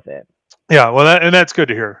deal with it. Yeah. Well, and that's good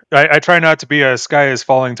to hear. I try not to be a sky is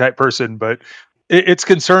falling type person, but it's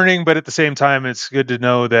concerning. But at the same time, it's good to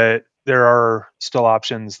know that there are still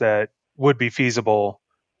options that would be feasible,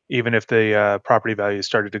 even if the property value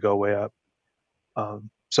started to go way up.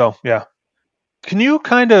 So yeah. Can you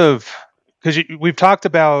kind of, because we've talked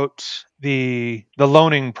about the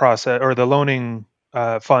loaning process or the loaning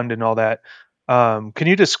fund and all that. Can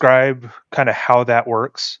you describe kind of how that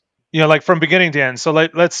works? Like from beginning to end. So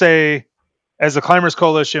let's say, as the Climbers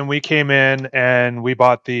Coalition, we came in and we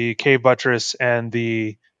bought the cave buttress and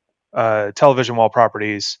the television wall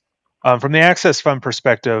properties. From the Access Fund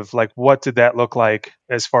perspective, like what did that look like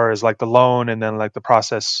as far as like the loan and then like the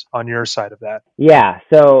process on your side of that? Yeah.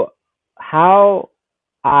 So how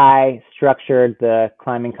I structured the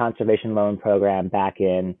climbing conservation loan program back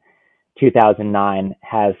in 2009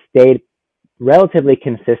 has stayed relatively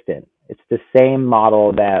consistent. It's the same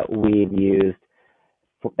model that we've used,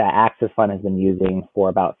 that Access Fund has been using for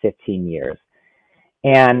about 15 years.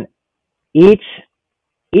 And each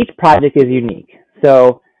each project is unique.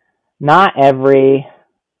 So not every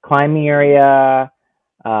climbing area,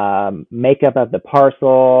 makeup of the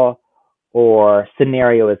parcel, or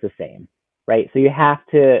scenario is the same, right? So you have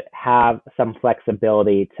to have some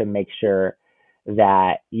flexibility to make sure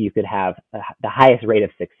that you could have the highest rate of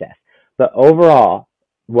success. But overall,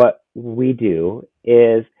 what we do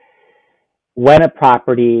is when a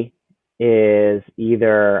property is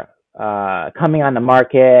either coming on the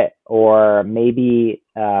market, or maybe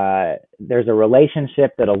there's a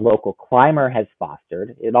relationship that a local climber has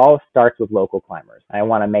fostered. It all starts with local climbers. I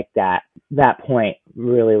want to make that point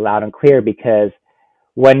really loud and clear, because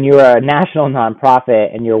when you're a national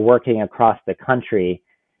nonprofit and you're working across the country,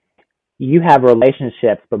 you have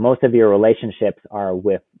relationships, but most of your relationships are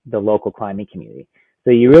with the local climbing community.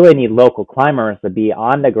 So you really need local climbers to be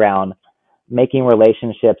on the ground making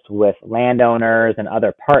relationships with landowners and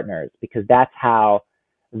other partners, because that's how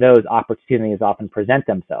those opportunities often present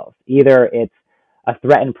themselves. Either it's a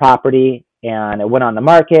threatened property and it went on the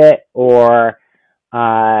market, or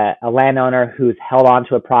a landowner who's held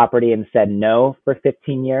onto a property and said no for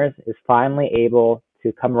 15 years is finally able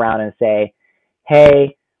to come around and say,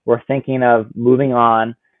 hey, we're thinking of moving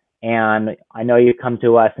on, and I know you've come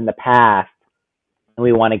to us in the past, and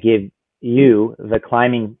we want to give you, the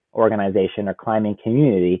climbing organization or climbing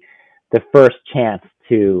community, the first chance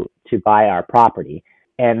to buy our property.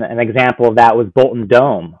 And an example of that was Bolton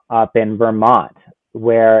Dome up in Vermont,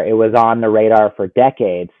 where it was on the radar for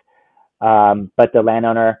decades, but the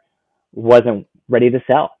landowner wasn't ready to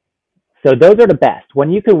sell. So those are the best.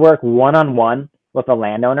 When you could work one-on-one with a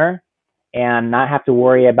landowner and not have to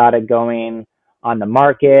worry about it going on the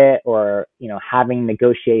market, or having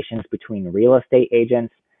negotiations between real estate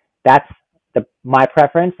agents, that's my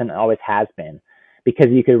preference, and always has been, because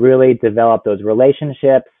you could really develop those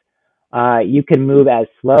relationships. You can move as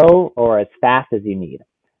slow or as fast as you need.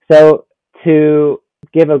 So to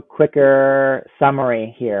give a quicker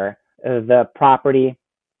summary here, the property,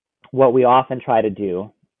 what we often try to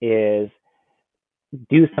do is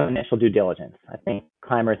do some initial due diligence. I think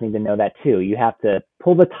climbers need to know that too. You have to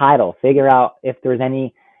pull the title, figure out if there's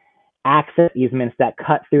any access easements that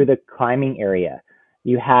cut through the climbing area.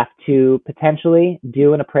 You have to potentially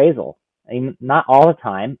do an appraisal. I mean, not all the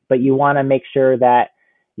time, but you want to make sure that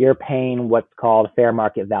you're paying what's called fair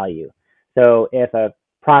market value. So if a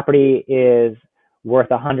property is worth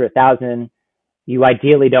 $100,000, you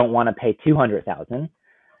ideally don't want to pay $200,000.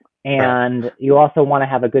 And you also want to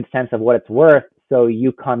have a good sense of what it's worth, so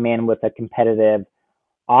you come in with a competitive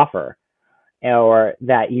offer, or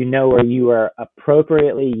that where you are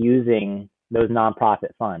appropriately using those nonprofit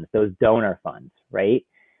funds, those donor funds, right?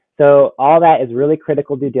 So all that is really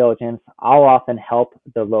critical due diligence. I'll often help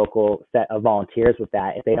the local set of volunteers with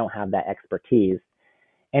that if they don't have that expertise.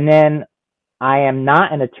 And then I am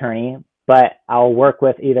not an attorney, but I'll work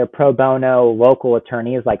with either pro bono local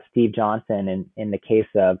attorneys like Steve Johnson in the case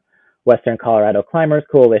of Western Colorado Climbers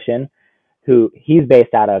Coalition, who he's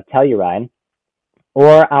based out of Telluride,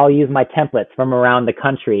 or I'll use my templates from around the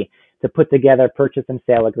country to put together purchase and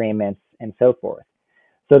sale agreements and so forth.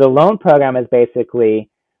 So the loan program is basically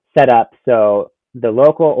set up so the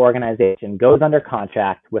local organization goes under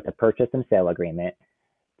contract with a purchase and sale agreement.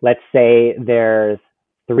 Let's say there's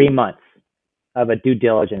 3 months of a due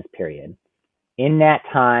diligence period. In that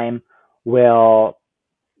time, we'll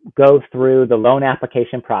go through the loan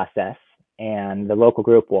application process, and the local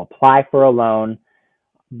group will apply for a loan,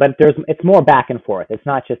 but it's more back and forth. It's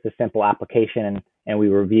not just a simple application and we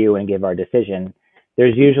review and give our decision.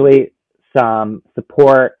 There's usually some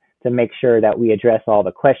support to make sure that we address all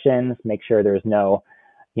the questions, make sure there's no,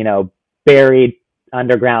 buried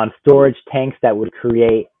underground storage tanks that would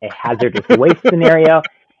create a hazardous waste scenario.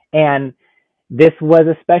 And this was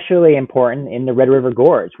especially important in the Red River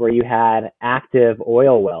Gorge, where you had active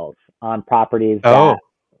oil wells on properties that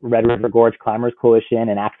Red River Gorge Climbers Coalition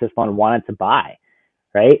and Access Fund wanted to buy,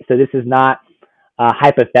 right? So this is not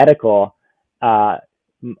hypothetical.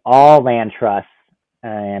 All land trusts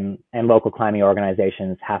and local climbing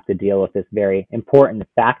organizations have to deal with this very important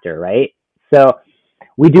factor, right? So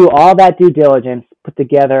we do all that due diligence, put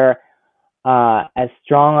together as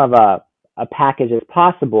strong of a package as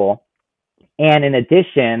possible, and in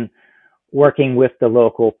addition, working with the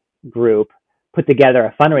local group, put together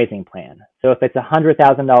a fundraising plan. So if it's a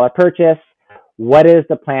 $100,000 purchase, what is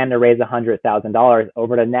the plan to raise $100,000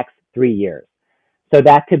 over the next 3 years? So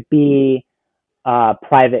that could be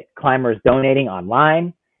private climbers donating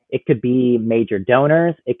online. It could be major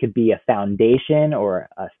donors. It could be a foundation or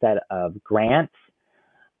a set of grants.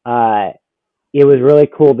 It was really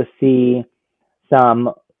cool to see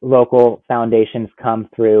some local foundations come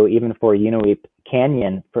through, even for Unaweep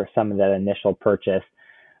Canyon, for some of that initial purchase.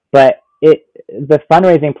 But the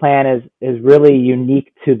fundraising plan is really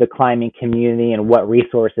unique to the climbing community and what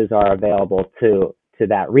resources are available to to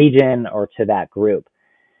that region or to that group.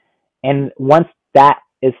 And once that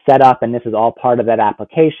is set up and this is all part of that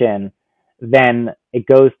application, then it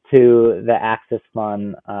goes to the Access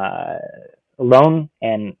Fund Loan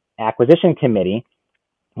and Acquisition Committee,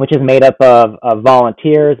 which is made up of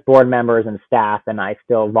volunteers, board members, and staff, and I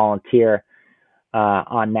still volunteer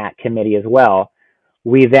on that committee as well.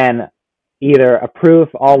 We then either approve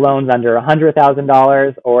all loans under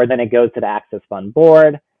 $100,000, or then it goes to the Access Fund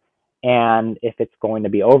board, and if it's going to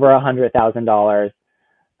be over $100,000,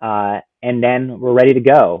 and then we're ready to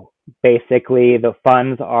go. Basically, the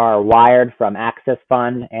funds are wired from Access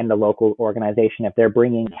Fund and the local organization. If they're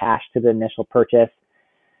bringing cash to the initial purchase,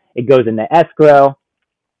 it goes into escrow.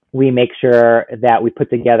 We make sure that we put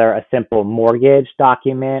together a simple mortgage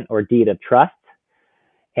document or deed of trust,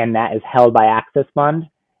 and that is held by Access Fund,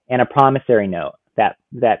 and a promissory note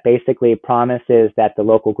that basically promises that the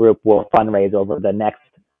local group will fundraise over the next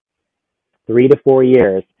 3 to 4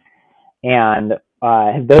 years. And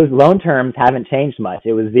those loan terms haven't changed much.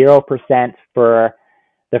 It was 0% for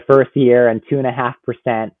the first year and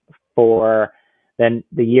 2.5% for then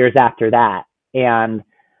the years after that. And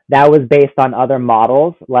that was based on other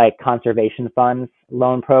models like Conservation Fund's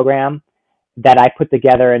loan program that I put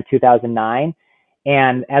together in 2009.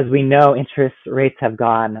 And as we know, interest rates have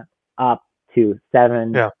gone up to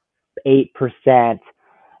 7, Yeah. 8%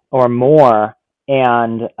 or more.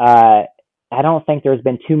 And I don't think there's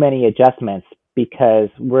been too many adjustments because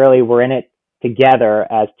really we're in it together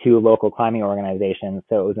as two local climbing organizations.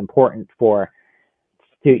 So it was important to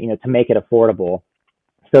make it affordable.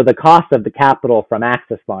 So the cost of the capital from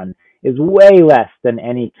Access Fund is way less than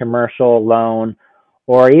any commercial loan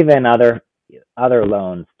or even other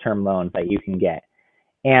loans, term loans that you can get.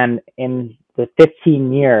 And in the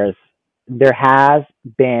 15 years, there has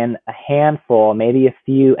been a handful, maybe a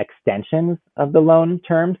few extensions of the loan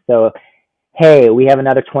terms. So, hey, we have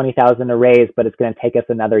another 20,000 to raise, but it's going to take us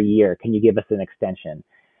another year. Can you give us an extension?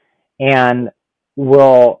 And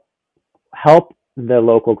we'll help the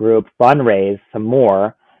local group fundraise some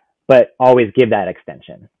more, but always give that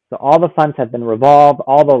extension. So all the funds have been revolved,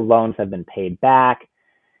 all the loans have been paid back.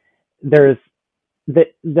 There's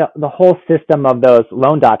the whole system of those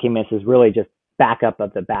loan documents is really just backup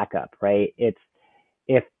of the backup, right? It's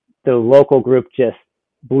if the local group just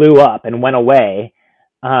blew up and went away,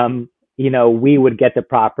 we would get the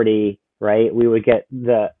property, right? We would get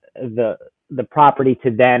the property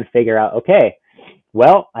to then figure out, okay,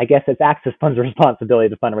 well, I guess it's Access Fund's responsibility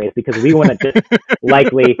to fundraise because we wouldn't just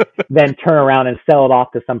likely then turn around and sell it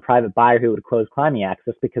off to some private buyer who would close climbing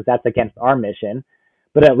access because that's against our mission.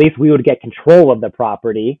 But at least we would get control of the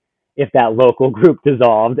property if that local group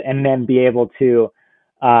dissolved and then be able to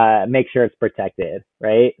make sure it's protected,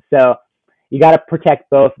 right? So you got to protect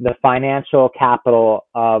both the financial capital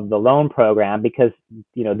of the loan program because,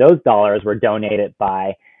 those dollars were donated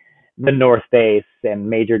by the North Face and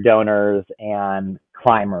major donors and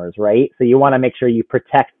climbers, right? So you want to make sure you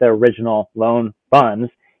protect the original loan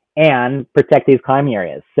funds and protect these climbing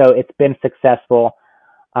areas. So it's been successful.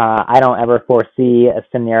 I don't ever foresee a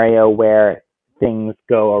scenario where things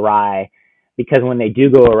go awry because when they do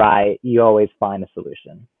go awry, you always find a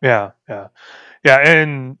solution. Yeah.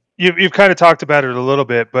 And you've kind of talked about it a little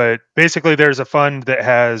bit, but basically there's a fund that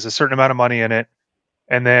has a certain amount of money in it.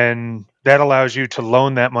 And then that allows you to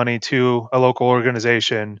loan that money to a local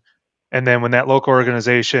organization. And then when that local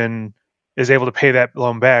organization is able to pay that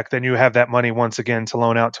loan back, then you have that money once again to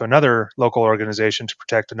loan out to another local organization to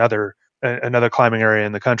protect another climbing area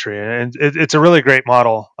in the country. And it's a really great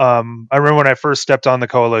model. I remember when I first stepped on the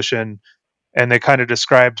coalition and they kind of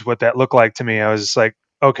described what that looked like to me. I was just like,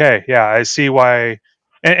 okay, yeah, I see why.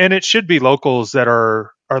 And it should be locals that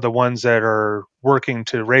are the ones that are working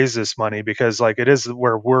to raise this money because like it is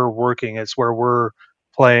where we're working, it's where we're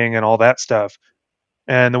playing and all that stuff.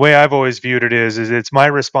 And the way I've always viewed it is it's my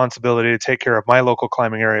responsibility to take care of my local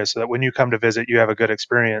climbing area so that when you come to visit, you have a good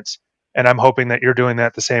experience. And I'm hoping that you're doing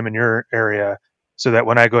that the same in your area so that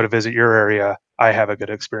when I go to visit your area, I have a good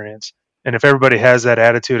experience. And if everybody has that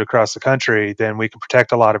attitude across the country, then we can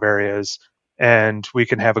protect a lot of areas and we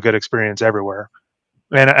can have a good experience everywhere.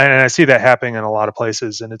 And I see that happening in a lot of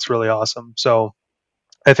places, and it's really awesome. So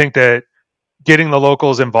I think that getting the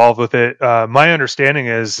locals involved with it. My understanding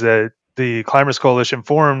is that the Climbers Coalition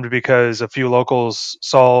formed because a few locals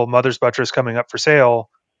saw Mother's Buttress coming up for sale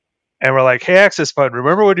and were like, "Hey, Access Fund,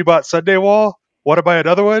 remember when you bought Sunday Wall? Want to buy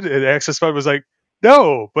another one?" And Access Fund was like,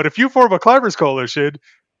 "No, but if you form a Climbers Coalition,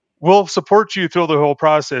 we'll support you through the whole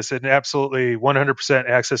process." And absolutely 100%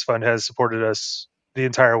 Access Fund has supported us the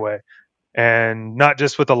entire way. And not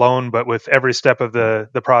just with the loan, but with every step of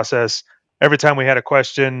the process. Every time we had a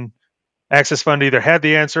question, Access Fund either had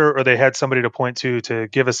the answer or they had somebody to point to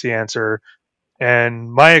give us the answer.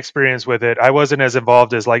 And my experience with it, I wasn't as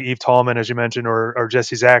involved as like Eve Tallman, as you mentioned, or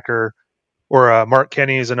Jesse Zacher, or Mark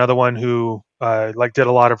Kenny is another one who like did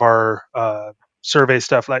a lot of our survey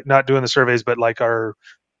stuff, like not doing the surveys, but like our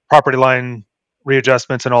property line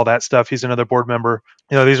readjustments and all that stuff. He's another board member.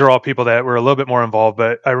 These are all people that were a little bit more involved.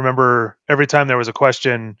 But I remember every time there was a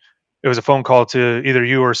question, it was a phone call to either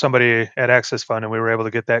you or somebody at Access Fund, and we were able to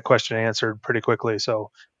get that question answered pretty quickly. So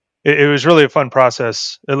it was really a fun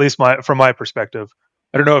process, at least from my perspective.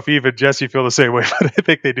 I don't know if Eve and Jesse feel the same way, but I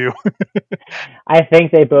think they do. I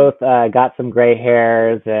think they both got some gray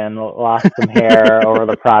hairs and lost some hair over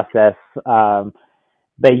the process.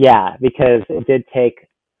 But yeah, because it did take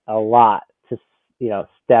a lot to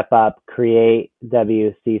step up, create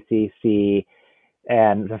WCCC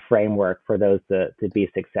and the framework for those to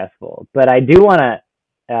be successful. But I do want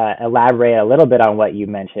to elaborate a little bit on what you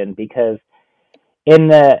mentioned, because in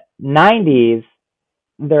the 90s,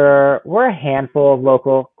 there were a handful of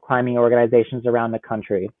local climbing organizations around the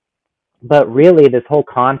country. But really, this whole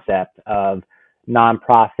concept of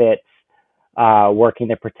nonprofits working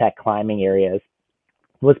to protect climbing areas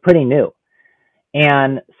was pretty new.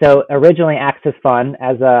 And so originally, Access Fund,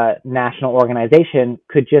 as a national organization,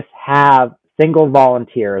 could just have single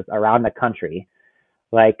volunteers around the country,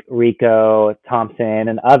 like Rico Thompson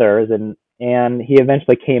and others. And he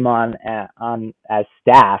eventually came on as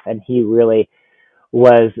staff, and he really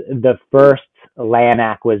was the first land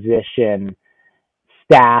acquisition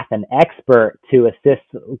staff and expert to assist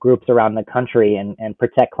groups around the country and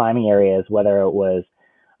protect climbing areas, whether it was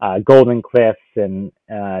Golden Cliffs and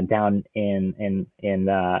down in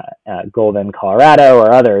Golden, Colorado,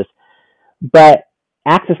 or others. But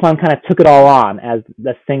Access Fund kind of took it all on as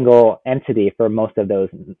the single entity for most of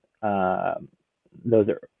uh,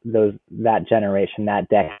 that generation, that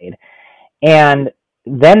decade. And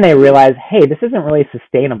then they realized, hey, this isn't really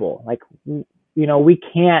sustainable. Like, we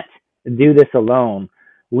can't do this alone.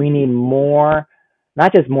 We need more,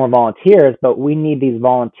 not just more volunteers, but we need these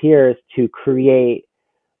volunteers to create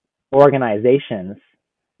organizations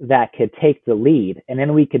that could take the lead, and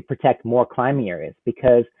then we could protect more climbing areas,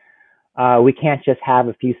 because we can't just have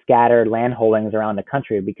a few scattered land holdings around the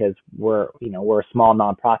country, because we're a small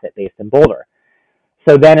nonprofit based in Boulder.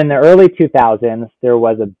 So then in the early 2000s, there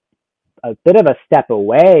was a bit of a step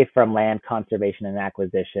away from land conservation and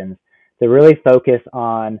acquisitions to really focus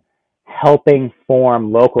on helping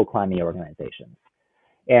form local climbing organizations.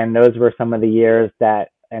 And those were some of the years that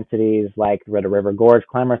entities like the Red River Gorge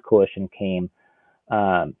Climbers Coalition came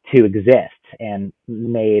to exist, and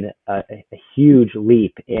made a huge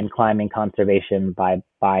leap in climbing conservation by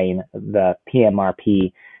buying the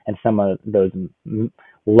PMRP and some of those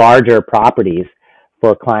larger properties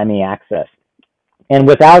for climbing access. And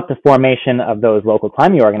without the formation of those local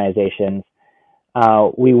climbing organizations,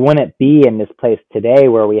 we wouldn't be in this place today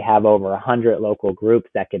where we have over 100 local groups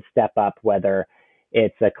that could step up, whether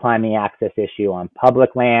it's a climbing access issue on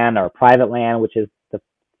public land or private land, which is the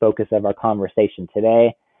focus of our conversation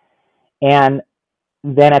today. And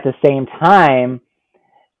then at the same time,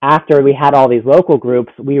 after we had all these local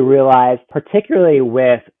groups, we realized, particularly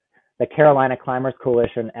with the Carolina Climbers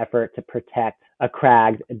Coalition effort to protect a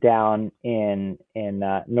crag down in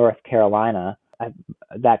North Carolina,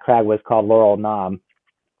 that crag was called Laurel Knob,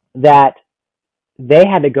 that they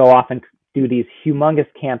had to go off and do these humongous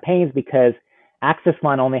campaigns, because Access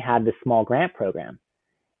Fund only had this small grant program.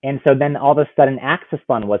 And so then all of a sudden, Access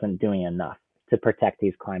Fund wasn't doing enough to protect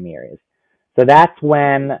these climbing areas. So that's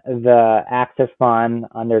when the Access Fund,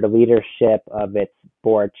 under the leadership of its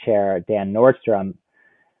board chair, Dan Nordstrom,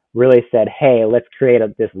 really said, hey, let's create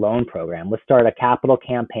this loan program. Let's start a capital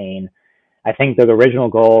campaign. I think the original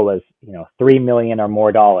goal was, $3 million or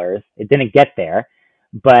more dollars. It didn't get there,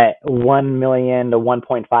 but $1 million to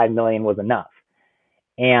 $1.5 million was enough.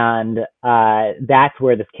 And that's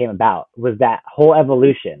where this came about, was that whole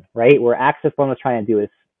evolution, right? Where Access Fund was trying to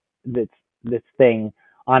do this thing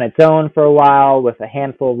on its own for a while with a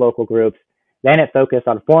handful of local groups. Then it focused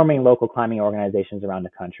on forming local climbing organizations around the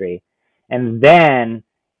country. And then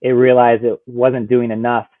it realized it wasn't doing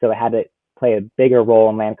enough, so it had to play a bigger role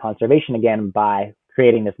in land conservation again by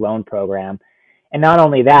creating this loan program. And not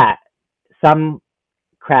only that, some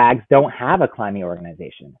crags don't have a climbing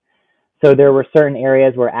organization. So there were certain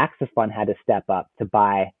areas where Access Fund had to step up to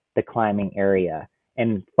buy the climbing area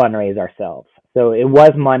and fundraise ourselves. So it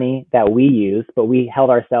was money that we used, but we held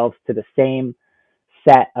ourselves to the same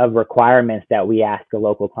set of requirements that we ask a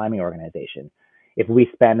local climbing organization. If we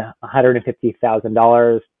spend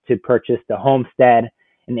 $150,000 to purchase the homestead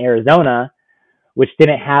in Arizona, which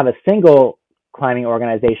didn't have a single climbing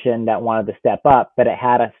organization that wanted to step up, but it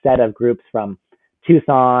had a set of groups from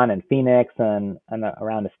Tucson and Phoenix and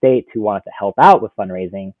around the state who wanted to help out with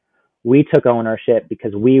fundraising. We took ownership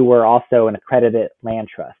because we were also an accredited land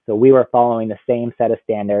trust. So we were following the same set of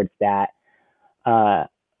standards that the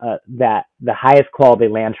highest quality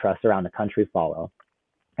land trusts around the country follow.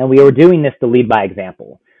 And we were doing this to lead by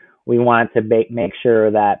example. We wanted to make sure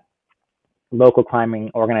that local climbing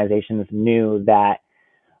organizations knew that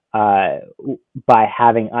by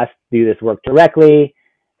having us do this work directly,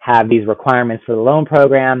 have these requirements for the loan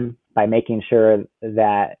program, by making sure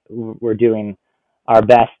that we're doing our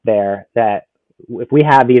best there, that if we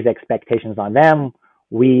have these expectations on them,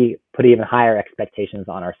 we put even higher expectations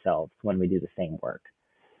on ourselves when we do the same work.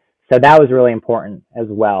 So that was really important as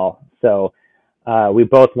well. So we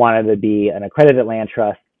both wanted to be an accredited land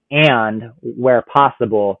trust, and where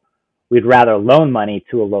possible, we'd rather loan money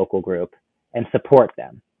to a local group and support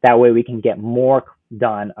them. That way we can get more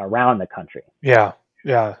done around the country. Yeah,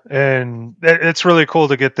 yeah, and it's really cool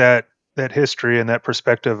to get that history and that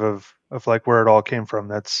perspective of like where it all came from.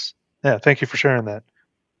 That's yeah. Thank you for sharing that.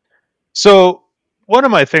 So one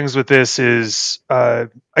of my things with this is I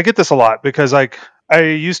get this a lot because like I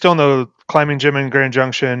used to own the climbing gym in Grand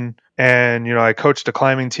Junction, and I coached a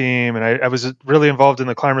climbing team, and I was really involved in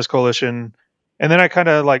the Climbers Coalition, and then I kind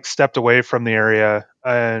of like stepped away from the area,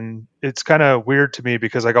 and it's kind of weird to me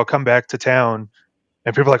because like I'll come back to town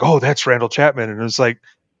and people are like, "Oh, that's Randall Chapman," and it's like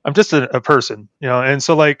I'm just a person, and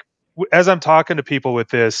so like as I'm talking to people with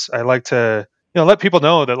this, I like to let people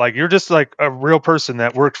know that like you're just like a real person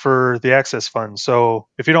that worked for the Access Fund. So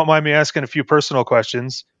if you don't mind me asking a few personal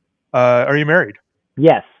questions, are you married?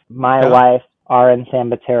 Yes, my Yeah. wife, Aaron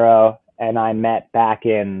Sambataro, and I met back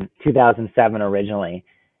in 2007 originally.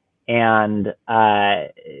 And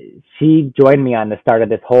she joined me on the start of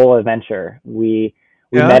this whole adventure. We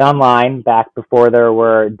Yeah. met online back before there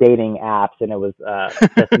were dating apps, and it was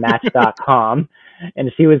just Match.com.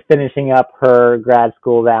 And she was finishing up her grad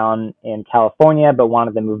school down in California, but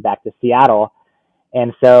wanted to move back to Seattle.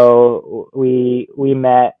 And so we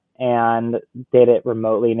met and did it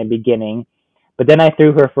remotely in the beginning. But then I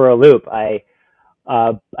threw her for a loop. I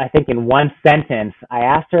think in one sentence, I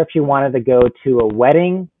asked her if she wanted to go to a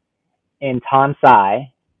wedding in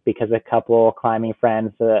Tonsai because a couple climbing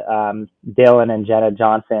friends, Dylan and Jenna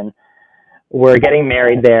Johnson, were getting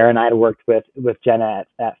married there, and I'd worked with Jenna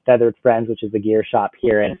at Feathered Friends, which is a gear shop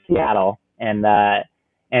here in Seattle, and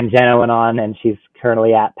Jenna went on, and she's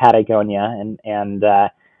currently at Patagonia, and I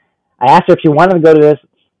asked her if she wanted to go to this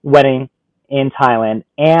wedding in Thailand,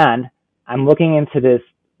 and I'm looking into this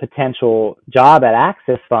potential job at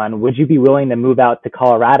Access Fund. Would you be willing to move out to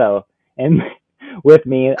Colorado and with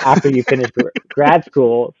me after you finish grad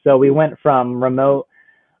school? So we went from remote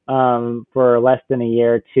for less than a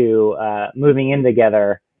year to moving in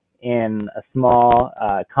together in a small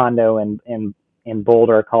condo in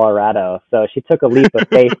Boulder, Colorado. So she took a leap of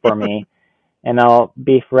faith for me, and I'll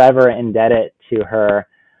be forever indebted to her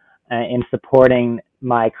in supporting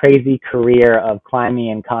my crazy career of climbing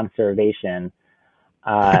and conservation.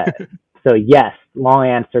 So yes, long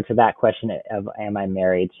answer to that question of am I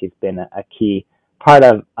married? She's been a key part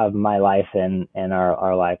of my life and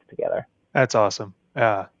our life together. That's awesome.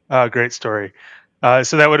 Yeah. Great story.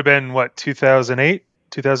 So that would have been what, 2008,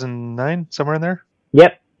 2009, somewhere in there?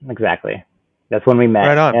 Yep, exactly. That's when we met,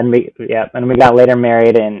 Right on. and we got later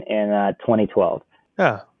married in 2012.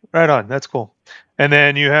 Yeah. Right on. That's cool. And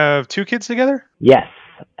then you have two kids together? Yes,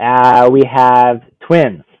 we have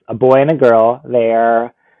twins, a boy and a girl.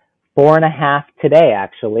 They're 4.5 today,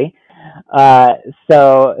 actually. Uh,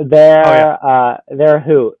 so Oh yeah. they're a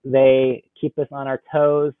hoot. They keep us on our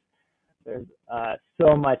toes. There's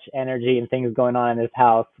so much energy and things going on in this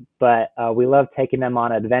house, but we love taking them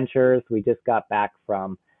on adventures. We just got back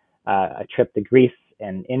from a trip to Greece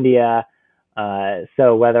and India.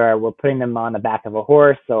 So whether we're putting them on the back of a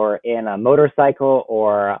horse or in a motorcycle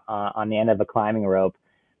or on the end of a climbing rope,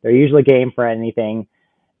 they're usually game for anything.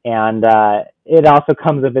 And it also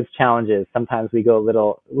comes with its challenges. Sometimes we go a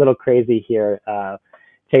little crazy here,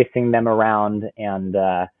 chasing them around, and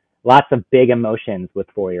lots of big emotions with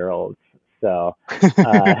 4-year-olds. So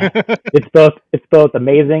it's both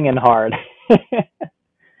amazing and hard.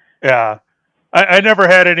 Yeah. I never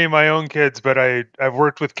had any of my own kids, but I've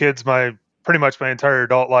worked with kids my pretty much my entire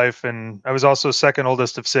adult life, and I was also second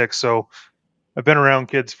oldest of six, so I've been around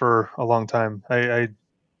kids for a long time. I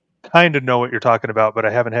kind of know what you're talking about, but I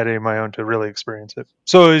haven't had any of my own to really experience it.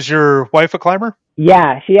 So is your wife a climber?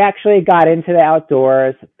 Yeah, she actually got into the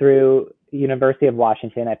outdoors through University of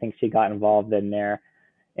Washington. I think she got involved in their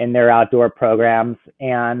outdoor programs,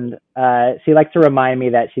 and she likes to remind me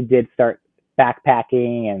that she did start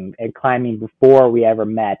backpacking and climbing before we ever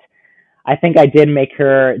met. I think I did make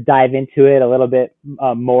her dive into it a little bit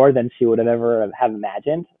more than she would have ever have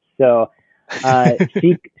imagined. So uh,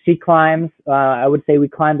 she she climbs. I would say we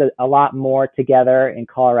climbed a lot more together in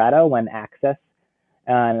Colorado when access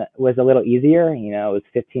was a little easier. You know, it was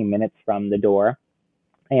 15 minutes from the door,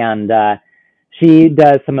 and she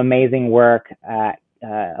does some amazing work at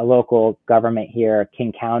a local government here,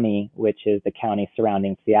 King County, which is the county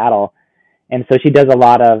surrounding Seattle. And so she does a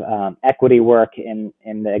lot of equity work in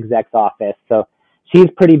the exec's office. So she's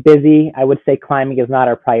pretty busy. I would say climbing is not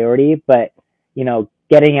her priority, but you know,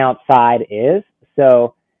 getting outside is.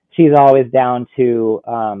 So she's always down to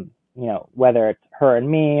you know, whether it's her and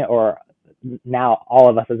me or now all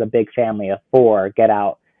of us as a big family of four get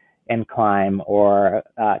out and climb or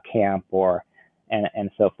camp or and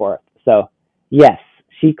so forth. So yes,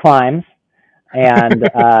 she climbs and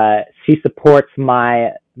she supports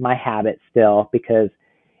my habit still because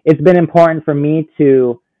it's been important for me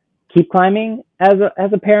to keep climbing as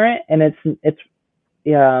a parent, and it's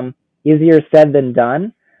easier said than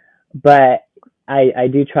done. But I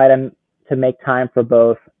do try to make time for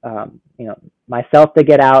both, you know, myself to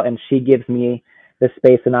get out, and she gives me the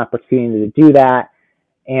space and opportunity to do that,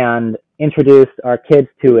 and introduce our kids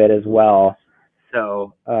to it as well.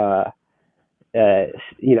 So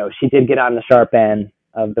you know, she did get on the sharp end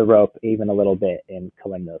of the rope even a little bit in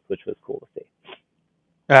Kalimnos, which was cool to see.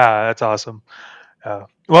 Ah, that's awesome.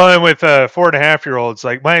 Well, and with 4.5-year-olds,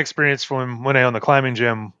 like my experience from when I owned the climbing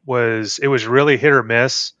gym was it was really hit or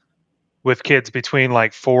miss with kids between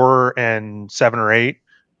like 4 and 7 or 8.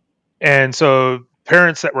 And so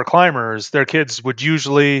parents that were climbers, their kids would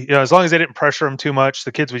usually, you know, as long as they didn't pressure them too much,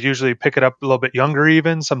 the kids would usually pick it up a little bit younger,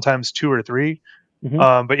 even sometimes 2 or 3.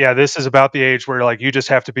 Hmm. But yeah, this is about the age where like you just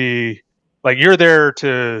have to be like you're there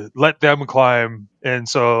to let them climb, and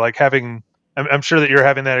so like I'm sure that you're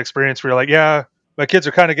having that experience where you're like, yeah, my kids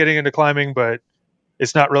are kind of getting into climbing, but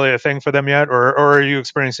it's not really a thing for them yet, or are you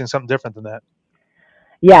experiencing something different than that?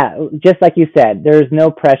 Yeah, just like you said, there's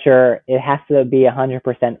no pressure. It has to be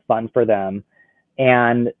 100% fun for them.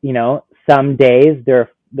 And you know, some days they're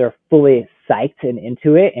fully psyched and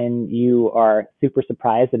into it, and you are super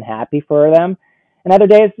surprised and happy for them. And other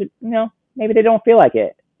days, you know, maybe they don't feel like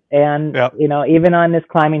it. And Yeah, you know, even on this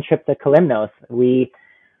climbing trip to Kalimnos, we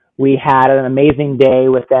had an amazing day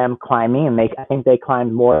with them climbing, and I think they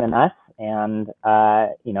climbed more than us. And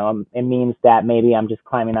you know, it means that maybe I'm just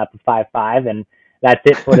climbing up a 5.5 and that's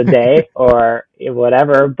it for the day or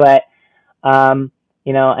whatever. But um,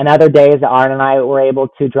 you know, and other days, Arn and I were able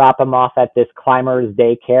to drop them off at this climbers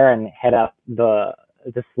daycare and head up the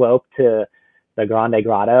slope to the Grande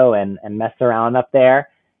Grotto and mess around up there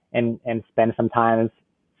and spend some time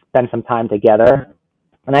together.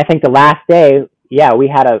 And I think the last day, yeah, we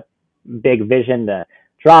had a big vision to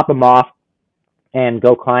drop them off and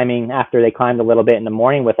go climbing after they climbed a little bit in the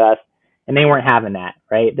morning with us, and they weren't having that.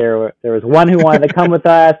 Right there was one who wanted to come with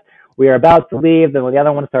us. We were about to leave, then the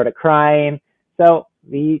other one started crying, so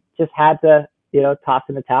we just had to, you know, toss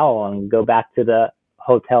in the towel and go back to the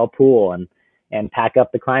hotel pool and pack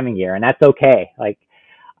up the climbing gear, and that's okay. Like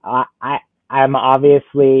I, I I'm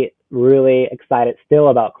obviously really excited still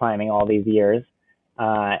about climbing all these years,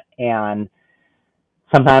 and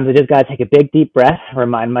sometimes I just gotta take a big deep breath,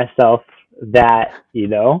 remind myself that, you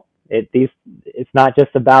know, it's not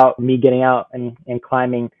just about me getting out and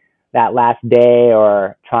climbing that last day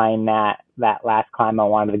or trying that last climb I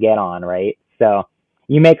wanted to get on, right? So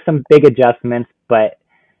you make some big adjustments, but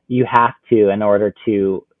you have to in order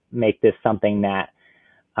to make this something that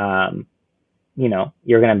um, you know,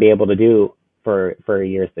 you're going to be able to do for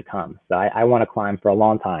years to come. So I want to climb for a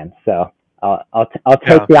long time. So I'll take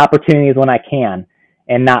yeah. the opportunities when I can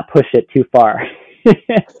and not push it too far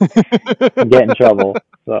and get in trouble.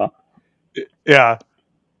 So Yeah,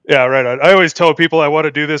 yeah, right on. I always tell people I want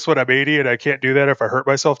to do this when I'm 80, and I can't do that if I hurt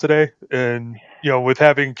myself today. And you know, with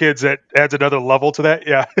having kids, that adds another level to that.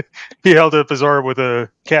 Yeah, he held up his arm with a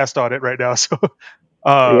cast on it right now. So,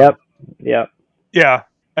 um, yep, yep. yeah.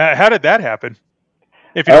 How did that happen?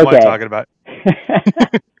 If you don't mind Okay. talking about.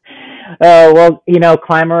 Well, you know,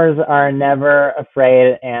 climbers are never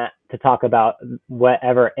afraid to talk about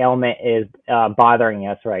whatever ailment is bothering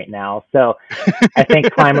us right now. So I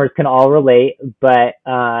think climbers can all relate. But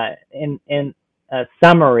in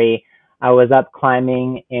summary, I was up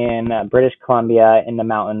climbing in British Columbia in the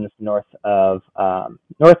mountains north of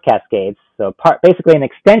North Cascades. So basically an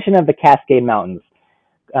extension of the Cascade Mountains,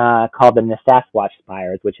 called the Sasquatch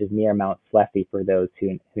Spires, which is near Mount Sleffy for those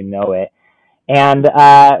who know it. And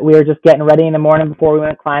we were just getting ready in the morning before we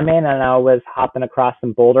went climbing, and I was hopping across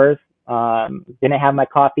some boulders. Didn't have my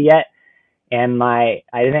coffee yet, and I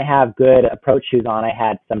didn't have good approach shoes on. I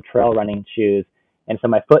had some trail running shoes, and so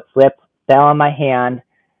my foot slipped, fell on my hand,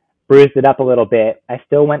 bruised it up a little bit. I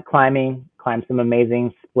still went climbing, climbed some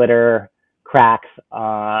amazing splitter cracks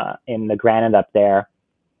in the granite up there.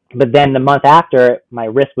 But then the month after, my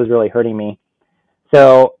wrist was really hurting me.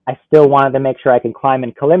 So I still wanted to make sure I could climb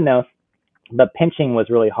in Kalymnos, but pinching was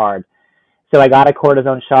really hard. So I got a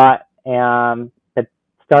cortisone shot and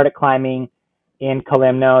started climbing in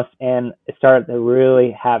Kalymnos, and it started to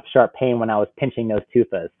really have sharp pain when I was pinching those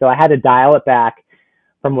tufas. So I had to dial it back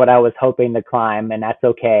from what I was hoping to climb, and that's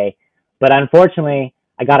okay. But unfortunately,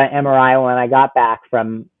 I got an MRI when I got back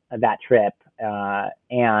from that trip,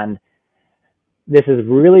 and this is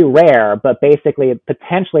really rare, but basically,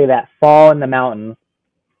 potentially that fall in the mountains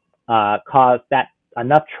caused that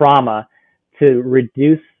enough trauma to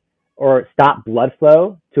reduce or stop blood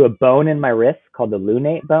flow to a bone in my wrist called the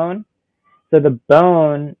lunate bone. So the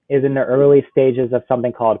bone is in the early stages of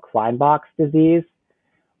something called Kleinbach's disease,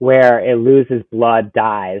 where it loses blood,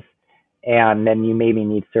 dies, and then you maybe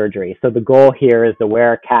need surgery. So the goal here is to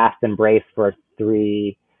wear a cast and brace for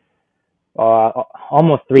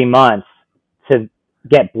almost 3 months to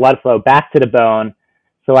get blood flow back to the bone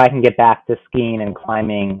so I can get back to skiing and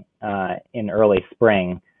climbing in early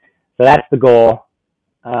spring. So that's the goal.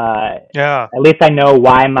 At least I know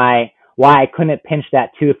why I couldn't pinch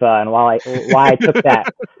that tufa and why I took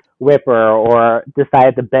that whipper or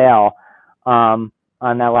decided to bail on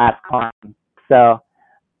that last climb. So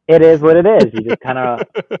it is what it is. You just kind of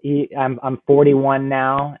I'm 41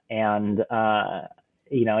 now, and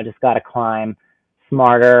just got to climb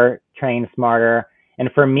smarter, train smarter. And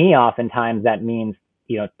for me, oftentimes that means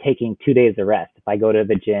taking 2 days of rest. If I go to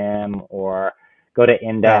the gym or go to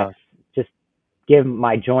index, just give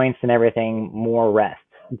my joints and everything more rest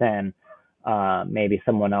than maybe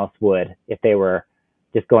someone else would if they were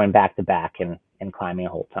just going back to back and climbing a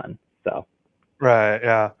whole ton. So Right.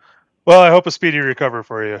 Yeah. Well, I hope a speedy recovery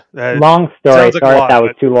for you. That long story. sounds like a Sorry if lot, that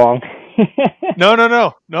was but too long. no.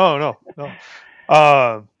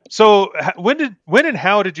 So when and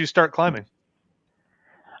how did you start climbing?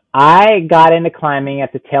 I got into climbing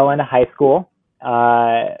at the tail end of high school.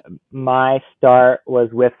 My start was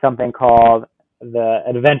with something called the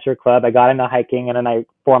Adventure Club. I got into hiking and then I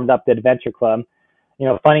formed up the Adventure Club.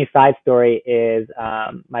 Funny side story is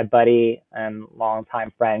my buddy and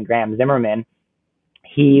longtime friend Graham Zimmerman.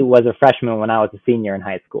 He was a freshman when I was a senior in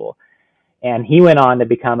high school. And he went on to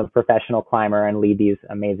become a professional climber and lead these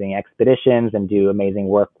amazing expeditions and do amazing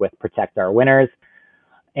work with Protect Our Winners.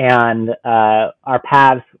 And our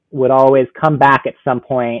paths would always come back at some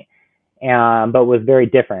point, but was very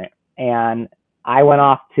different. And I went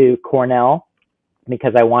off to Cornell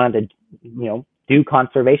because I wanted to, do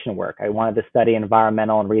conservation work. I wanted to study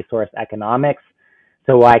environmental and resource economics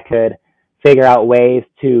so I could figure out ways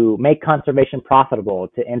to make conservation profitable,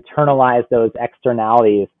 to internalize those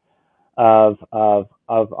externalities of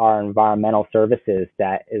our environmental services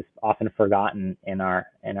that is often forgotten in our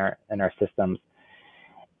systems.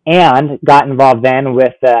 And got involved then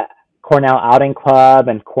with the Cornell Outing Club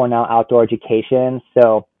and Cornell Outdoor Education.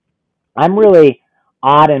 So I'm really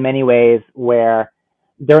odd in many ways where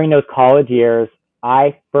during those college years,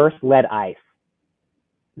 I first led ice.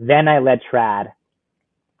 Then I led trad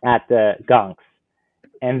at the Gunks.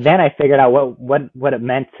 And then I figured out what it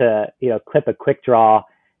meant to, clip a quick draw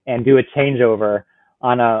and do a changeover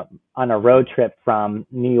on a road trip from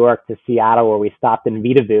New York to Seattle where we stopped in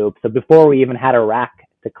Vitavue. So before we even had a rack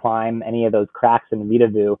to climb any of those cracks in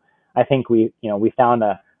Vitavue, I think we found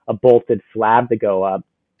a bolted slab to go up.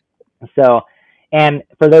 So, and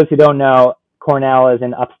for those who don't know, Cornell is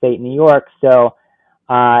in upstate New York, so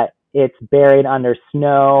it's buried under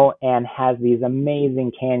snow and has these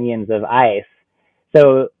amazing canyons of ice.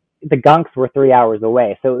 So the Gunks were 3 hours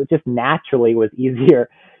away, so it just naturally was easier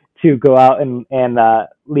to go out and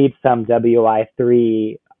lead some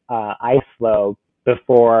WI3 ice flow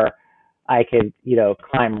before I could,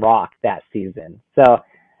 climb rock that season. So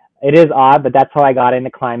it is odd, but that's how I got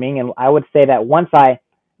into climbing. And I would say that once I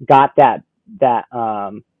got that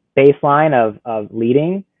baseline of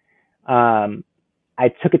leading, I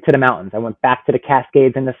took it to the mountains. I went back to the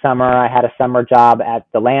Cascades in the summer. I had a summer job at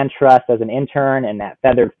the Land Trust as an intern and at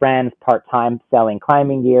Feathered Friends part-time selling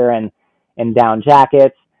climbing gear and down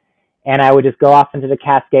jackets. And I would just go off into the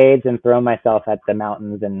Cascades and throw myself at the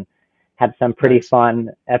mountains and had some pretty fun,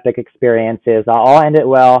 epic experiences. All ended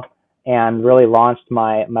well and really launched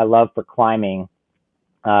my love for climbing.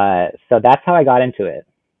 So that's how I got into it,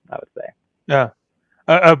 I would say. Yeah.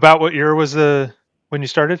 About what year was when you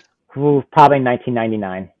started? Ooh, probably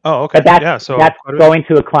 1999. Oh, okay. But Yeah. So that's going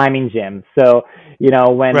to a climbing gym. So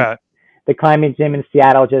when right. the climbing gym in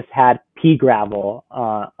Seattle just had pea gravel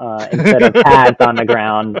instead of pads on the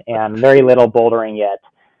ground and very little bouldering yet.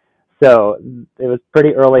 So it was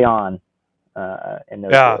pretty early on in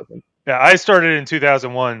those Yeah. days. Yeah, I started in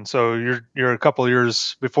 2001, so you're a couple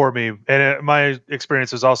years before me. And my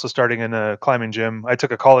experience was also starting in a climbing gym. I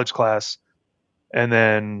took a college class and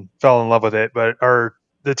then fell in love with it. But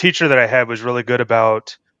the teacher that I had was really good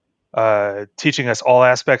about teaching us all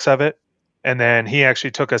aspects of it. And then he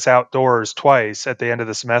actually took us outdoors twice at the end of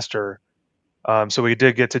the semester. So we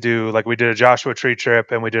did get to do, like, we did a Joshua Tree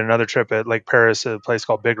trip and we did another trip at Lake Paris at a place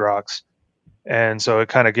called Big Rocks. And so it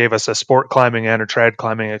kind of gave us a sport climbing and a trad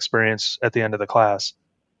climbing experience at the end of the class.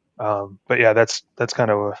 But yeah, that's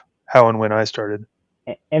kind of how and when I started.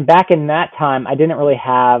 And back in that time, I didn't really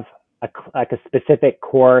have like a specific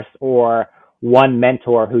course or one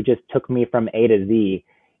mentor who just took me from A to Z.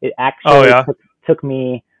 It Oh actually yeah. took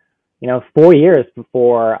me, 4 years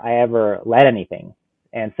before I ever led anything.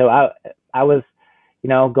 And so I was,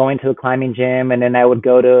 going to a climbing gym, and then I would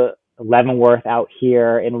go to Leavenworth out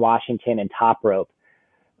here in Washington and top rope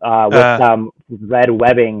with Uh, some red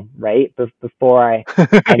webbing, right? Before I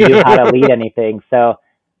knew how to lead anything. So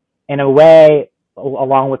in a way,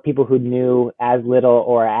 along with people who knew as little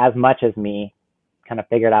or as much as me, kind of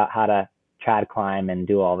figured out how to trad climb and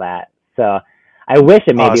do all that. So I wish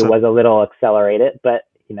it maybe awesome. was a little accelerated, but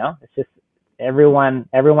it's just everyone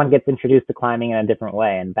gets introduced to climbing in a different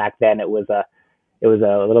way. And back then it was a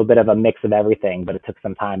little bit of a mix of everything, but it took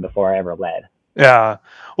some time before I ever led. Yeah.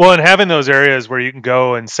 Well, and having those areas where you can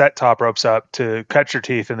go and set top ropes up to cut your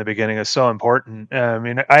teeth in the beginning is so important. I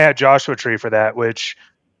mean, I had Joshua Tree for that, which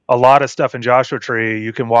a lot of stuff in Joshua Tree,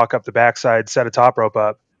 you can walk up the backside, set a top rope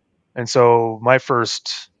up. And so my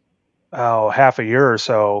first half a year or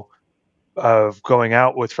so of going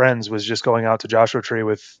out with friends was just going out to Joshua Tree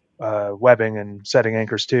with webbing and setting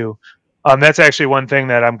anchors too. That's actually one thing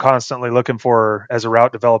that I'm constantly looking for as a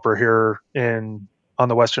route developer here in on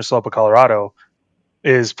the western slope of Colorado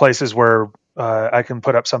is places where I can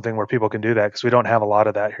put up something where people can do that because we don't have a lot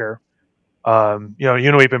of that here.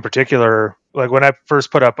 Unaweep in particular, like when I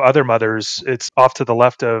first put up Other Mothers, it's off to the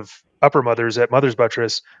left of Upper Mothers at Mother's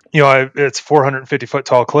Buttress. It's 450-foot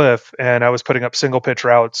tall cliff, and I was putting up single pitch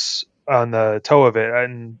routes on the toe of it.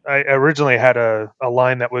 And I originally had a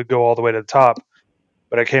line that would go all the way to the top,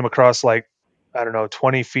 but I came across like, I don't know,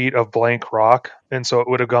 20 feet of blank rock. And so it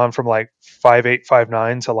would have gone from like 5'8",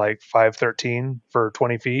 5'9" to like 5'13" for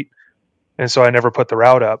 20 feet. And so I never put the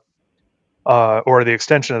route up or the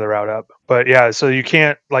extension of the route up. But yeah, so you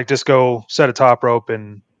can't like just go set a top rope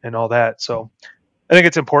and all that. So I think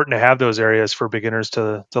it's important to have those areas for beginners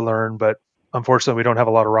to learn. But unfortunately, we don't have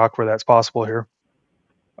a lot of rock where that's possible here.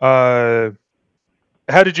 Uh,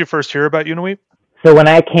 how did you first hear about Unaweep? So when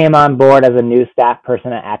I came on board as a new staff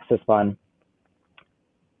person at Access Fund,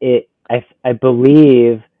 I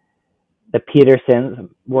believe the Petersons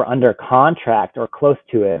were under contract or close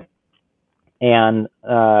to it, and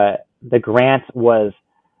the grant was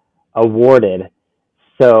awarded.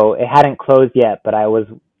 So it hadn't closed yet, but I was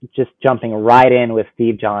just jumping right in with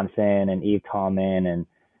Steve Johnson and Eve Tallman,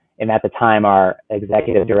 and at the time our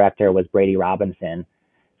executive director was Brady Robinson.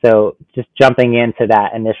 So just jumping into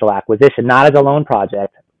that initial acquisition, not as a loan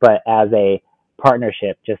project, but as a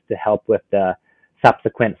partnership, just to help with the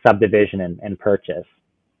subsequent subdivision and purchase.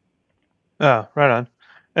 Oh, right on.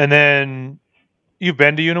 And then you've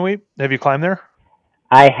been to Unaweep? Have you climbed there?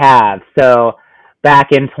 I have. So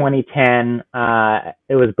back in 2010,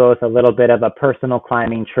 it was both a little bit of a personal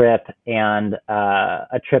climbing trip and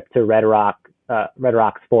a trip to Red Rocks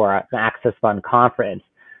for an Access Fund conference.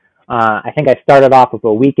 I think I started off with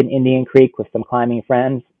a week in Indian Creek with some climbing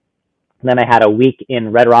friends. And then I had a week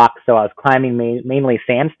in Red Rocks, so I was climbing mainly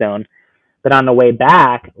sandstone. But on the way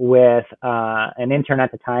back with an intern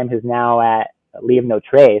at the time who's now at Leave No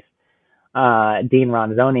Trace, Dean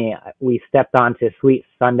Ronzoni, we stepped onto Sweet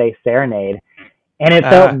Sunday Serenade, and it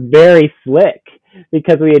felt Uh, very slick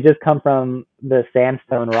because we had just come from the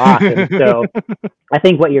sandstone rock. And so I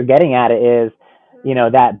think what you're getting at is,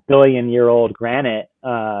 that billion-year-old granite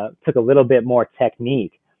took a little bit more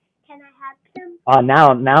technique. Can I have some?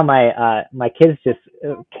 Now my kids just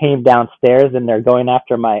came downstairs and they're going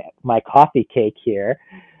after my coffee cake here.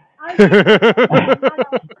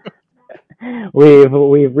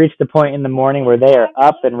 We've reached the point in the morning where they are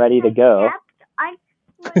up and ready to go.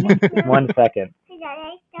 One second.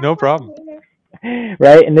 no problem.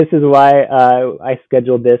 Right, and this is why I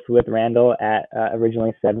scheduled this with Randall at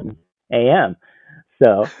originally 7 a.m.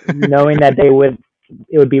 So knowing that it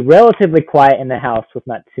would be relatively quiet in the house with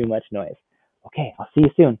not too much noise. Okay, I'll see you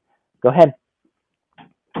soon. Go ahead.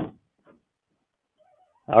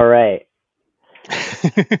 All right.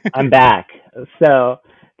 I'm back. So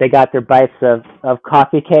they got their bites of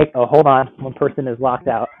coffee cake. Oh, hold on. One person is locked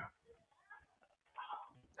out.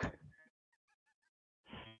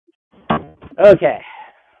 Okay.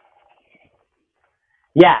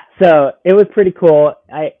 Yeah, so it was pretty cool.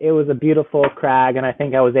 It was a beautiful crag, and I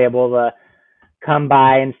think I was able to come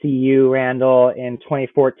by and see you, Randall, in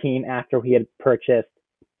 2014 after we had purchased,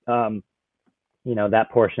 um, that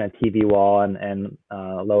portion of TV wall and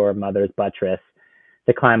lower Mother's Buttress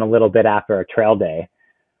to climb a little bit after a trail day.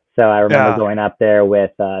 So I remember Yeah. going up there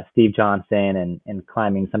with Steve Johnson and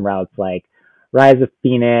climbing some routes like Rise of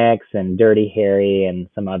Phoenix and Dirty Harry and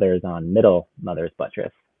some others on Middle Mother's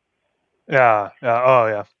Buttress. Yeah. Yeah. Oh,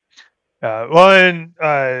 yeah. Well,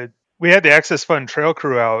 and we had the Access Fund Trail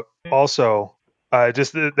Crew out also.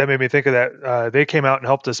 Just that made me think of that. They came out and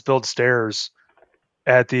helped us build stairs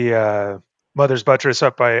at the Mother's Buttress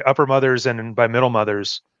up by Upper Mothers and by Middle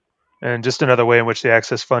Mothers, and just another way in which the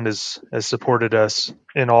Access Fund has supported us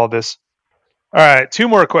in all this. All right, two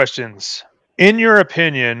more questions. In your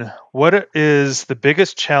opinion, what is the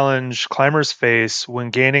biggest challenge climbers face when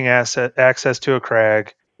gaining access to a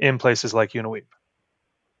crag in places like Unaweep?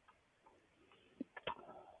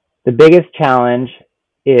 The biggest challenge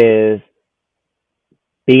is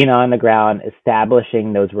being on the ground,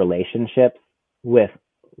 establishing those relationships with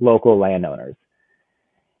local landowners.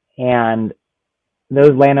 And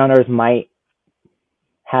those landowners might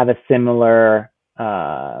have a similar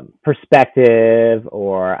perspective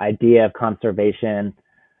or idea of conservation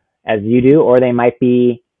as you do, or they might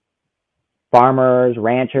be farmers,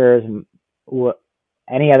 ranchers,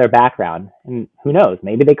 any other background. And who knows?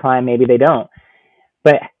 Maybe they climb, maybe they don't.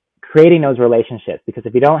 But creating those relationships, because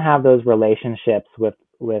if you don't have those relationships with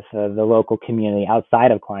the local community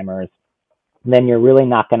outside of climbers, then you're really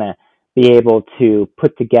not going to be able to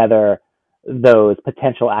put together those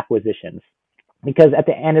potential acquisitions. Because at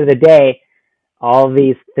the end of the day, all of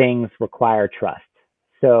these things require trust.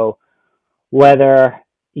 So whether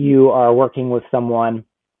you are working with someone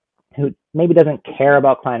who maybe doesn't care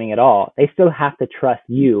about climbing at all, they still have to trust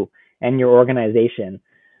you and your organization.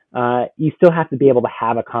 You still have to be able to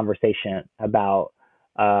have a conversation about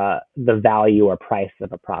the value or price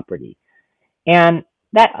of a property. And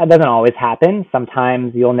that doesn't always happen.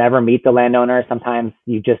 Sometimes you'll never meet the landowner. Sometimes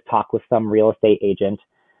you just talk with some real estate agent.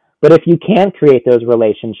 But if you can create those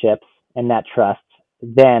relationships and that trust,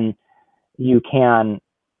 then you can,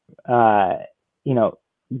 uh, you know,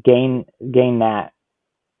 gain that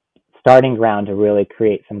starting ground to really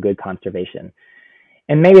create some good conservation.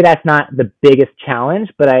 And maybe that's not the biggest challenge,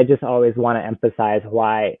 but I just always want to emphasize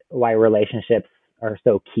why relationships are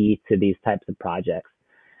so key to these types of projects.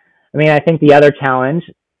 I mean, I think the other challenge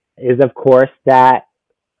is, of course, that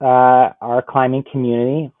our climbing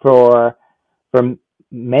community, for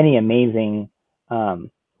many amazing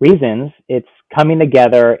reasons, it's coming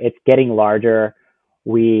together, it's getting larger.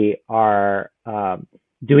 We are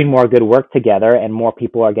doing more good work together, and more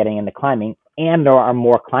people are getting into climbing, and there are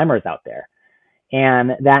more climbers out there.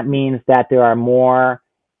 And that means that there are more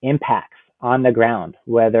impacts on the ground,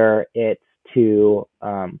 whether it's to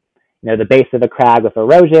the base of the crag with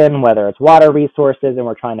erosion, whether it's water resources, and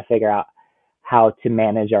we're trying to figure out how to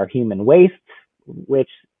manage our human waste, which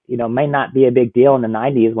may not be a big deal in the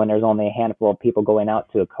 90s when there's only a handful of people going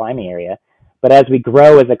out to a climbing area. But as we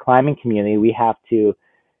grow as a climbing community, we have to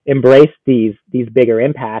embrace these bigger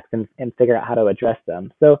impacts and figure out how to address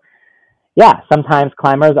them. So yeah, sometimes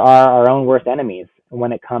climbers are our own worst enemies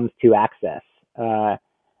when it comes to access. Uh,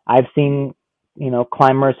 I've seen,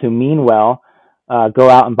 climbers who mean well go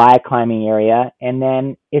out and buy a climbing area, and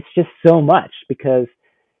then it's just so much because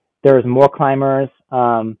there's more climbers,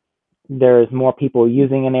 there's more people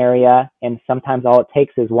using an area, and sometimes all it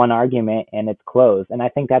takes is one argument and it's closed. And I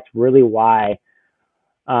think that's really why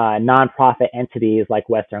nonprofit entities like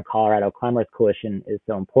Western Colorado Climbers Coalition is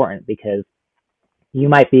so important, because you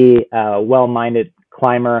might be a well-minded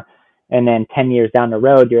climber, and then 10 years down the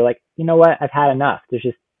road, you're like, you know what? I've had enough. There's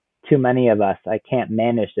just too many of us. I can't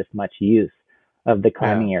manage this much use of the Yeah.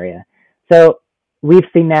 climbing area. So we've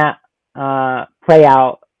seen that play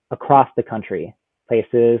out across the country.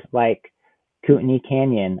 Places like Kootenai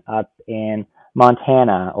Canyon up in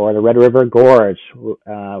Montana, or the Red River Gorge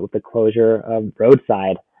with the closure of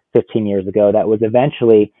Roadside 15 years ago, that was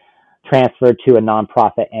eventually transferred to a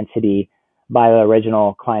nonprofit entity by the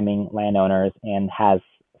original climbing landowners and has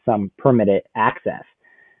some permitted access.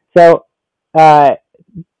 So uh,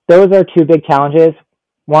 those are two big challenges.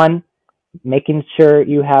 One, making sure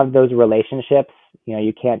you have those relationships.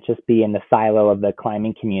 You can't just be in the silo of the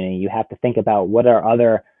climbing community. You have to think about what are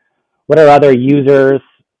other users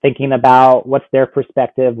thinking about what's their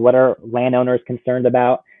perspective, what are landowners concerned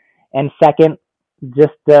about, and second,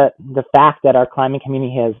 just the fact that our climbing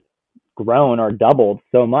community has grown or doubled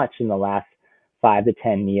so much in the last 5 to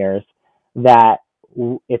 10 years that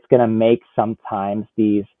it's going to make sometimes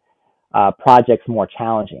these projects more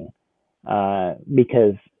challenging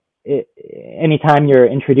because anytime you're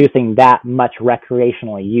introducing that much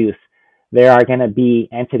recreational use, there are going to be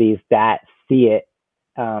entities that see it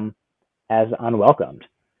um, as unwelcomed.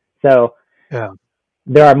 So Yeah.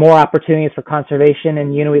 there are more opportunities for conservation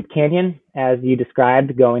in Unaweep Canyon, as you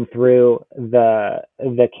described, going through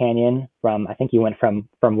the canyon from, I think you went from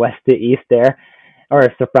west to east there,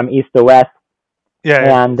 or so from east to west,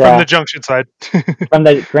 Yeah. and From the junction side. from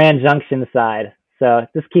the Grand Junction side. So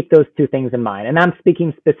just keep those two things in mind. And I'm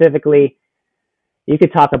speaking specifically. You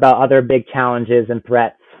could talk about other big challenges and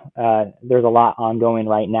threats. There's a lot ongoing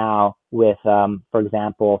right now with, for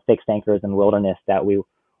example, fixed anchors in wilderness that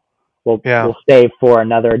Yeah. we'll save for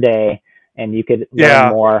another day. And you could learn Yeah.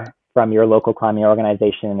 more from your local climbing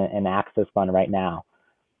organization and Access Fund right now.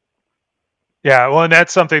 Yeah. Well, and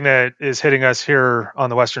that's something that is hitting us here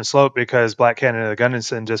on the Western Slope because Black Canyon and the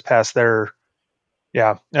Gunnison just passed their,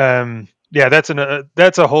 yeah. Yeah, that's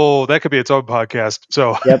a whole, that could be its own podcast.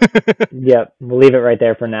 So, Yep. Yep. We'll leave it right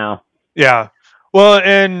there for now. yeah. Well,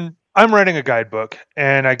 and I'm writing a guidebook,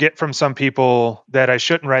 and I get from some people that I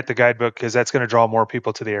shouldn't write the guidebook because that's going to draw more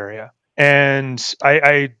people to the area. And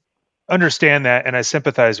I understand that, and I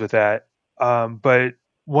sympathize with that. But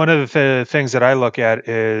one of the things that I look at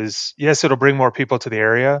is yes, it'll bring more people to the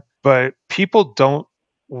area, but people don't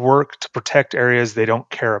work to protect areas they don't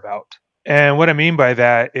care about. And what I mean by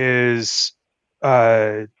that is,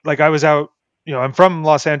 like I was out, I'm from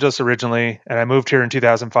Los Angeles originally, and I moved here in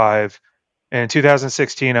 2005. And in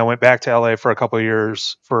 2016, I went back to LA for a couple of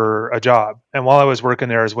years for a job. And while I was working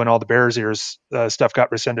there is when all the Bears Ears stuff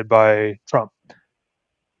got rescinded by Trump.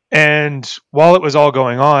 And while it was all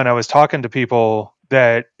going on, I was talking to people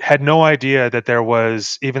that had no idea that there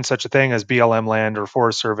was even such a thing as BLM land or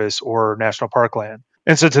Forest Service or National Park land.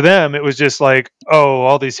 And so to them, it was just like, oh,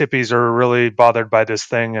 all these hippies are really bothered by this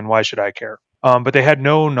thing, and why should I care? But they had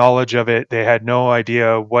no knowledge of it. They had no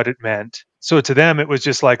idea what it meant. So to them, it was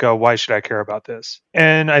just like, why should I care about this?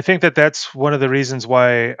 And I think that that's one of the reasons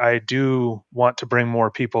why I do want to bring more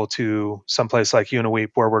people to someplace like Unaweep,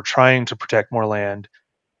 where we're trying to protect more land,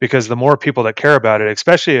 because the more people that care about it,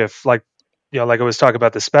 especially if like I was talking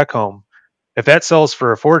about the spec home, if that sells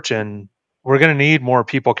for a fortune, we're going to need more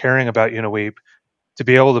people caring about Unaweep to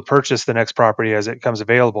be able to purchase the next property as it comes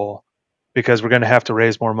available, because we're going to have to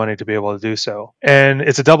raise more money to be able to do so. And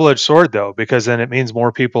it's a double-edged sword though, because then it means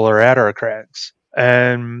more people are at our crags.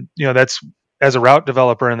 And that's, as a route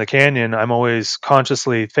developer in the canyon, I'm always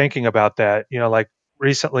consciously thinking about that. Like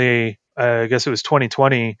recently, I guess it was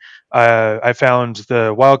 2020, I found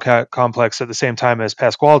the Wildcat complex at the same time as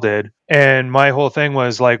Pasquale did. And my whole thing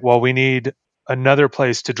was like, well, we need another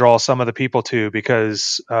place to draw some of the people to,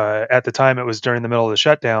 because at the time it was during the middle of the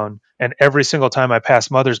shutdown, and every single time I passed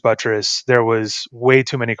Mother's Buttress, there was way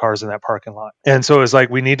too many cars in that parking lot. And so it was like,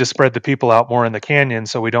 we need to spread the people out more in the canyon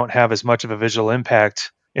so we don't have as much of a visual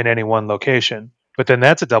impact in any one location. But then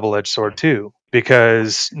that's a double-edged sword too,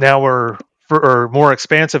 because now or more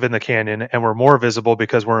expansive in the canyon, and we're more visible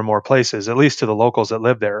because we're in more places, at least to the locals that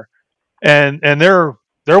live there. And they're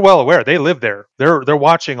well aware. They live there. They're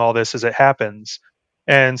watching all this as it happens.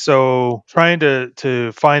 And so trying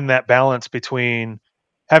to find that balance between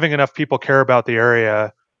having enough people care about the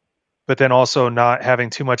area, but then also not having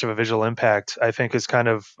too much of a visual impact, I think is kind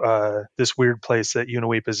of this weird place that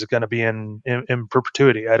Unaweep is going to be in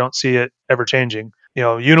perpetuity. I don't see it ever changing.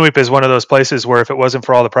 Unaweep is one of those places where if it wasn't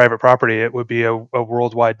for all the private property, it would be a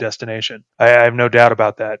worldwide destination. I have no doubt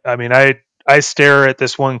about that. I mean, I stare at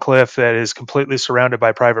this one cliff that is completely surrounded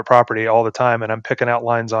by private property all the time, and I'm picking out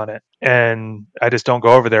lines on it. And I just don't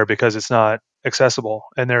go over there because it's not accessible.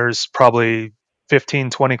 And there's probably 15,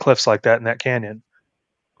 20 cliffs like that in that canyon.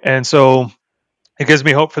 And so it gives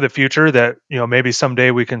me hope for the future that, maybe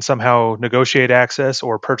someday we can somehow negotiate access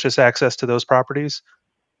or purchase access to those properties.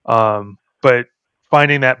 But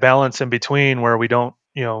finding that balance in between where we don't,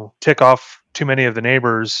 tick off too many of the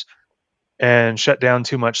neighbors and shut down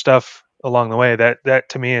too much stuff along the way, that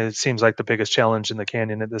to me, it seems like the biggest challenge in the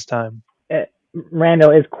canyon at this time. Uh,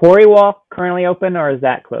 Randall, is Quarry Wall currently open or is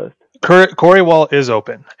that closed? Quarry Wall is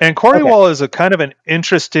open, and Quarry Okay. Wall is a kind of an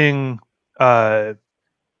interesting. Uh,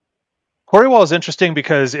 Quarry Wall is interesting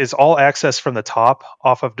because it's all access from the top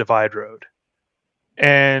off of Divide Road,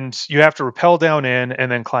 and you have to rappel down in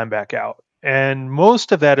and then climb back out. And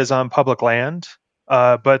most of that is on public land.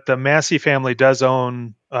 but the Massey family does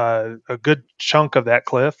own a good chunk of that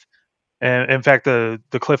cliff. And in fact, the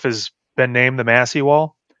cliff has been named the Massey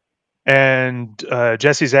Wall. And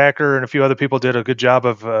Jesse Zacher and a few other people did a good job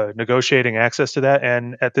of negotiating access to that.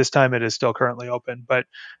 And at this time, it is still currently open. But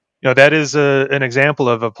that is an example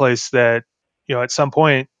of a place that at some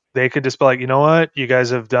point they could just be like, you know what, you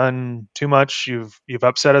guys have done too much. You've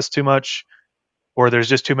upset us too much, or there's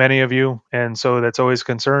just too many of you. And so that's always a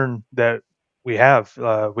concern that we have.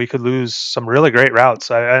 We could lose some really great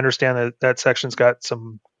routes. I understand that that section's got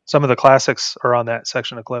some of the classics are on that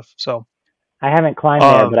section of cliff. So I haven't climbed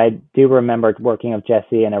there, um, but I do remember working with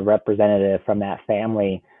Jesse and a representative from that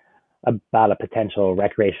family about a potential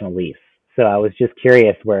recreational lease. So I was just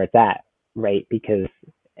curious where it's at, right? Because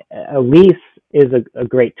a lease is a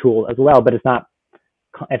great tool as well, but it's not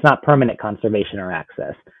permanent conservation or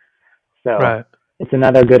access. So right. it's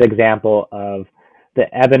another good example of the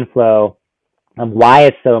ebb and flow of why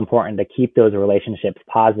it's so important to keep those relationships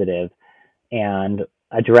positive and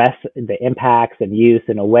address the impacts and use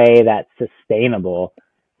in a way that's sustainable.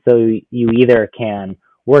 So you either can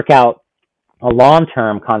work out a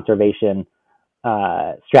long-term conservation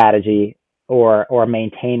strategy or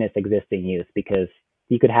maintain its existing use, because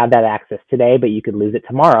you could have that access today, but you could lose it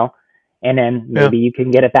tomorrow, and then Yeah. maybe you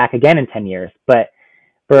can get it back again in 10 years. But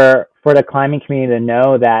for the climbing community to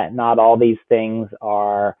know that not all these things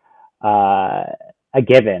are a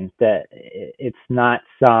given, that it's not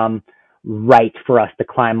some right for us to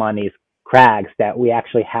climb on these crags, that we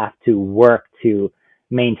actually have to work to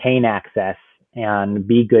maintain access and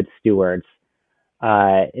be good stewards.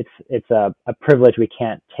 It's a privilege we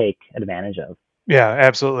can't take advantage of. Yeah,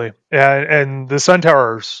 absolutely. Yeah, and the sun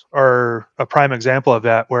towers are a prime example of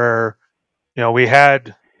that, where we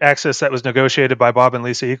had access that was negotiated by Bob and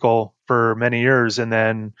Lisa Eagle for many years, and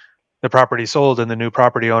then the property sold, and the new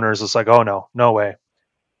property owners was like, "Oh no, no way!"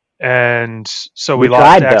 And so we We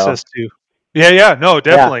lost tried though. access to. Yeah, yeah, no, Yeah,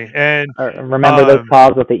 definitely, and remember those um,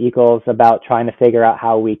 calls with the Eagles about trying to figure out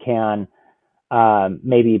how we can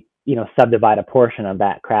maybe subdivide a portion of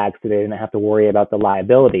that crag so they didn't have to worry about the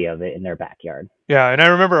liability of it in their backyard. yeah, and I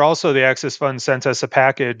remember also the Access Fund sent us a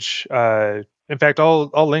package. In fact,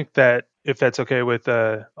 I'll link that if that's okay with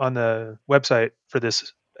on the website for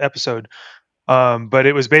this episode. But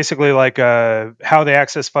it was basically like how the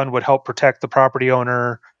Access Fund would help protect the property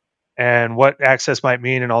owner and what access might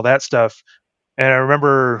mean and all that stuff. And I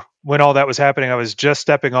remember when all that was happening, I was just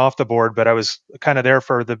stepping off the board, but I was kind of there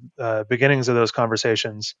for the beginnings of those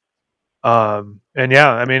conversations. And yeah,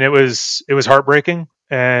 I mean, it was heartbreaking,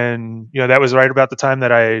 and that was right about the time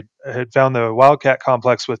that I had found the Wildcat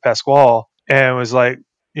complex with Pasquale, and was like,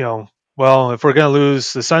 you know, well, if we're going to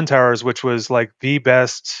lose the Sun Towers, which was like the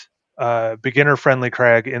best beginner friendly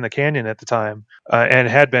crag in the canyon at the time, and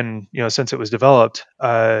had been since it was developed,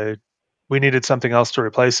 we needed something else to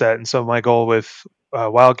replace that. And so my goal with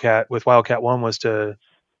Wildcat One was to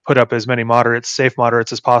put up as many safe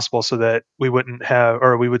moderates as possible, so that we wouldn't have,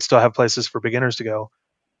 or we would still have places for beginners to go.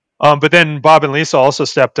 But then Bob and Lisa also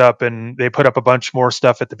stepped up, and they put up a bunch more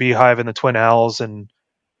stuff at the Beehive and the Twin Owls, and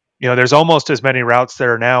there's almost as many routes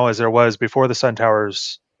there now as there was before the Sun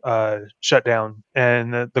Towers shut down,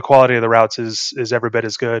 and the quality of the routes is every bit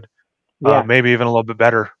as good, Yeah, maybe even a little bit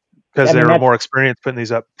better, because I they mean were that's more experienced putting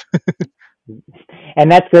these up.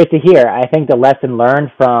 and that's great to hear. I think the lesson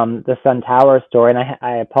learned from the Sun Tower story, and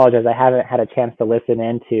I apologize, I haven't had a chance to listen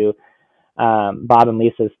into Bob and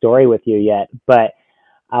Lisa's story with you yet, but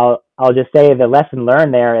I'll just say the lesson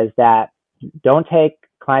learned there is that don't take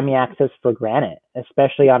climbing access for granted,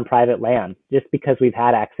 especially on private land. Just because we've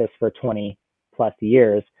had access for 20 plus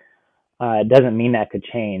years doesn't mean that could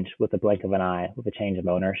change with a blink of an eye, with a change of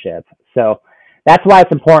ownership. So that's why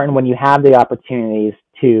it's important when you have the opportunities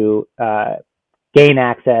to gain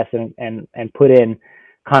access and put in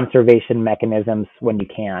conservation mechanisms when you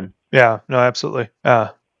can. Yeah, no, absolutely. All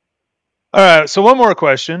right, so one more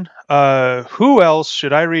question. Who else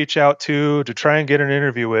should I reach out to try and get an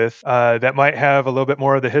interview with that might have a little bit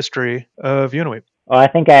more of the history of Uinui? Well, I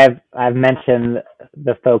think I've mentioned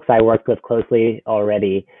the folks I worked with closely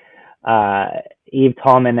already. Uh, Eve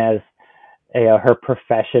Tallman, as her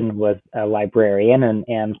profession was a librarian,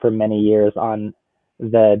 and for many years on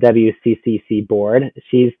the WCCC board.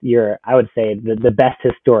 She's I would say, the best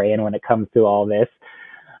historian when it comes to all this.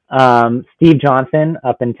 Steve Johnson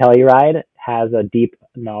up in Telluride has a deep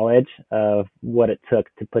knowledge of what it took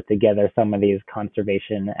to put together some of these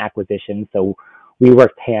conservation acquisitions. So we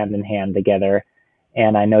worked hand in hand together,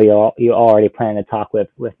 and I know you already plan to talk with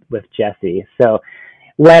Jesse. So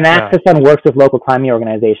when Yeah, Access Fund works with local climbing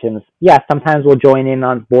organizations, yeah, sometimes we'll join in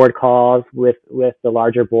on board calls with the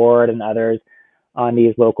larger board and others. on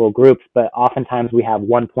these local groups, but oftentimes we have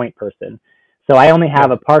one point person. So I only have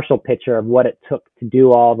Yeah. a partial picture of what it took to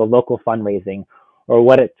do all the local fundraising or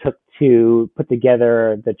what it took to put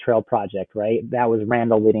together the trail project, right? That was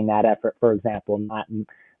Randall leading that effort, for example, not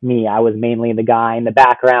me. I was mainly the guy in the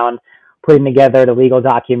background putting together the legal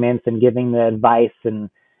documents and giving the advice and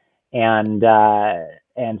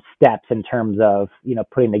and steps in terms of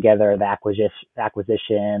putting together the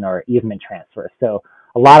acquisition or easement transfer. So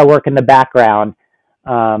a lot of work in the background,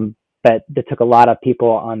 but it took a lot of people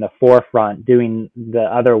on the forefront doing the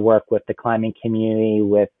other work with the climbing community,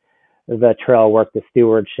 with the trail work, the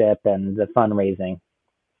stewardship, and the fundraising.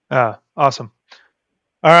 Awesome.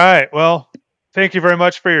 All right. Well, thank you very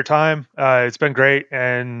much for your time. It's been great,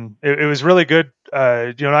 and it was really good.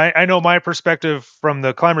 I know my perspective from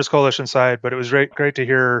the Climbers Coalition side, but it was great to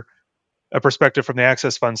hear a perspective from the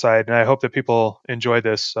Access Fund side, and I hope that people enjoy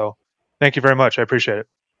this. So, thank you very much. I appreciate it.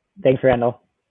 Thanks, Randall.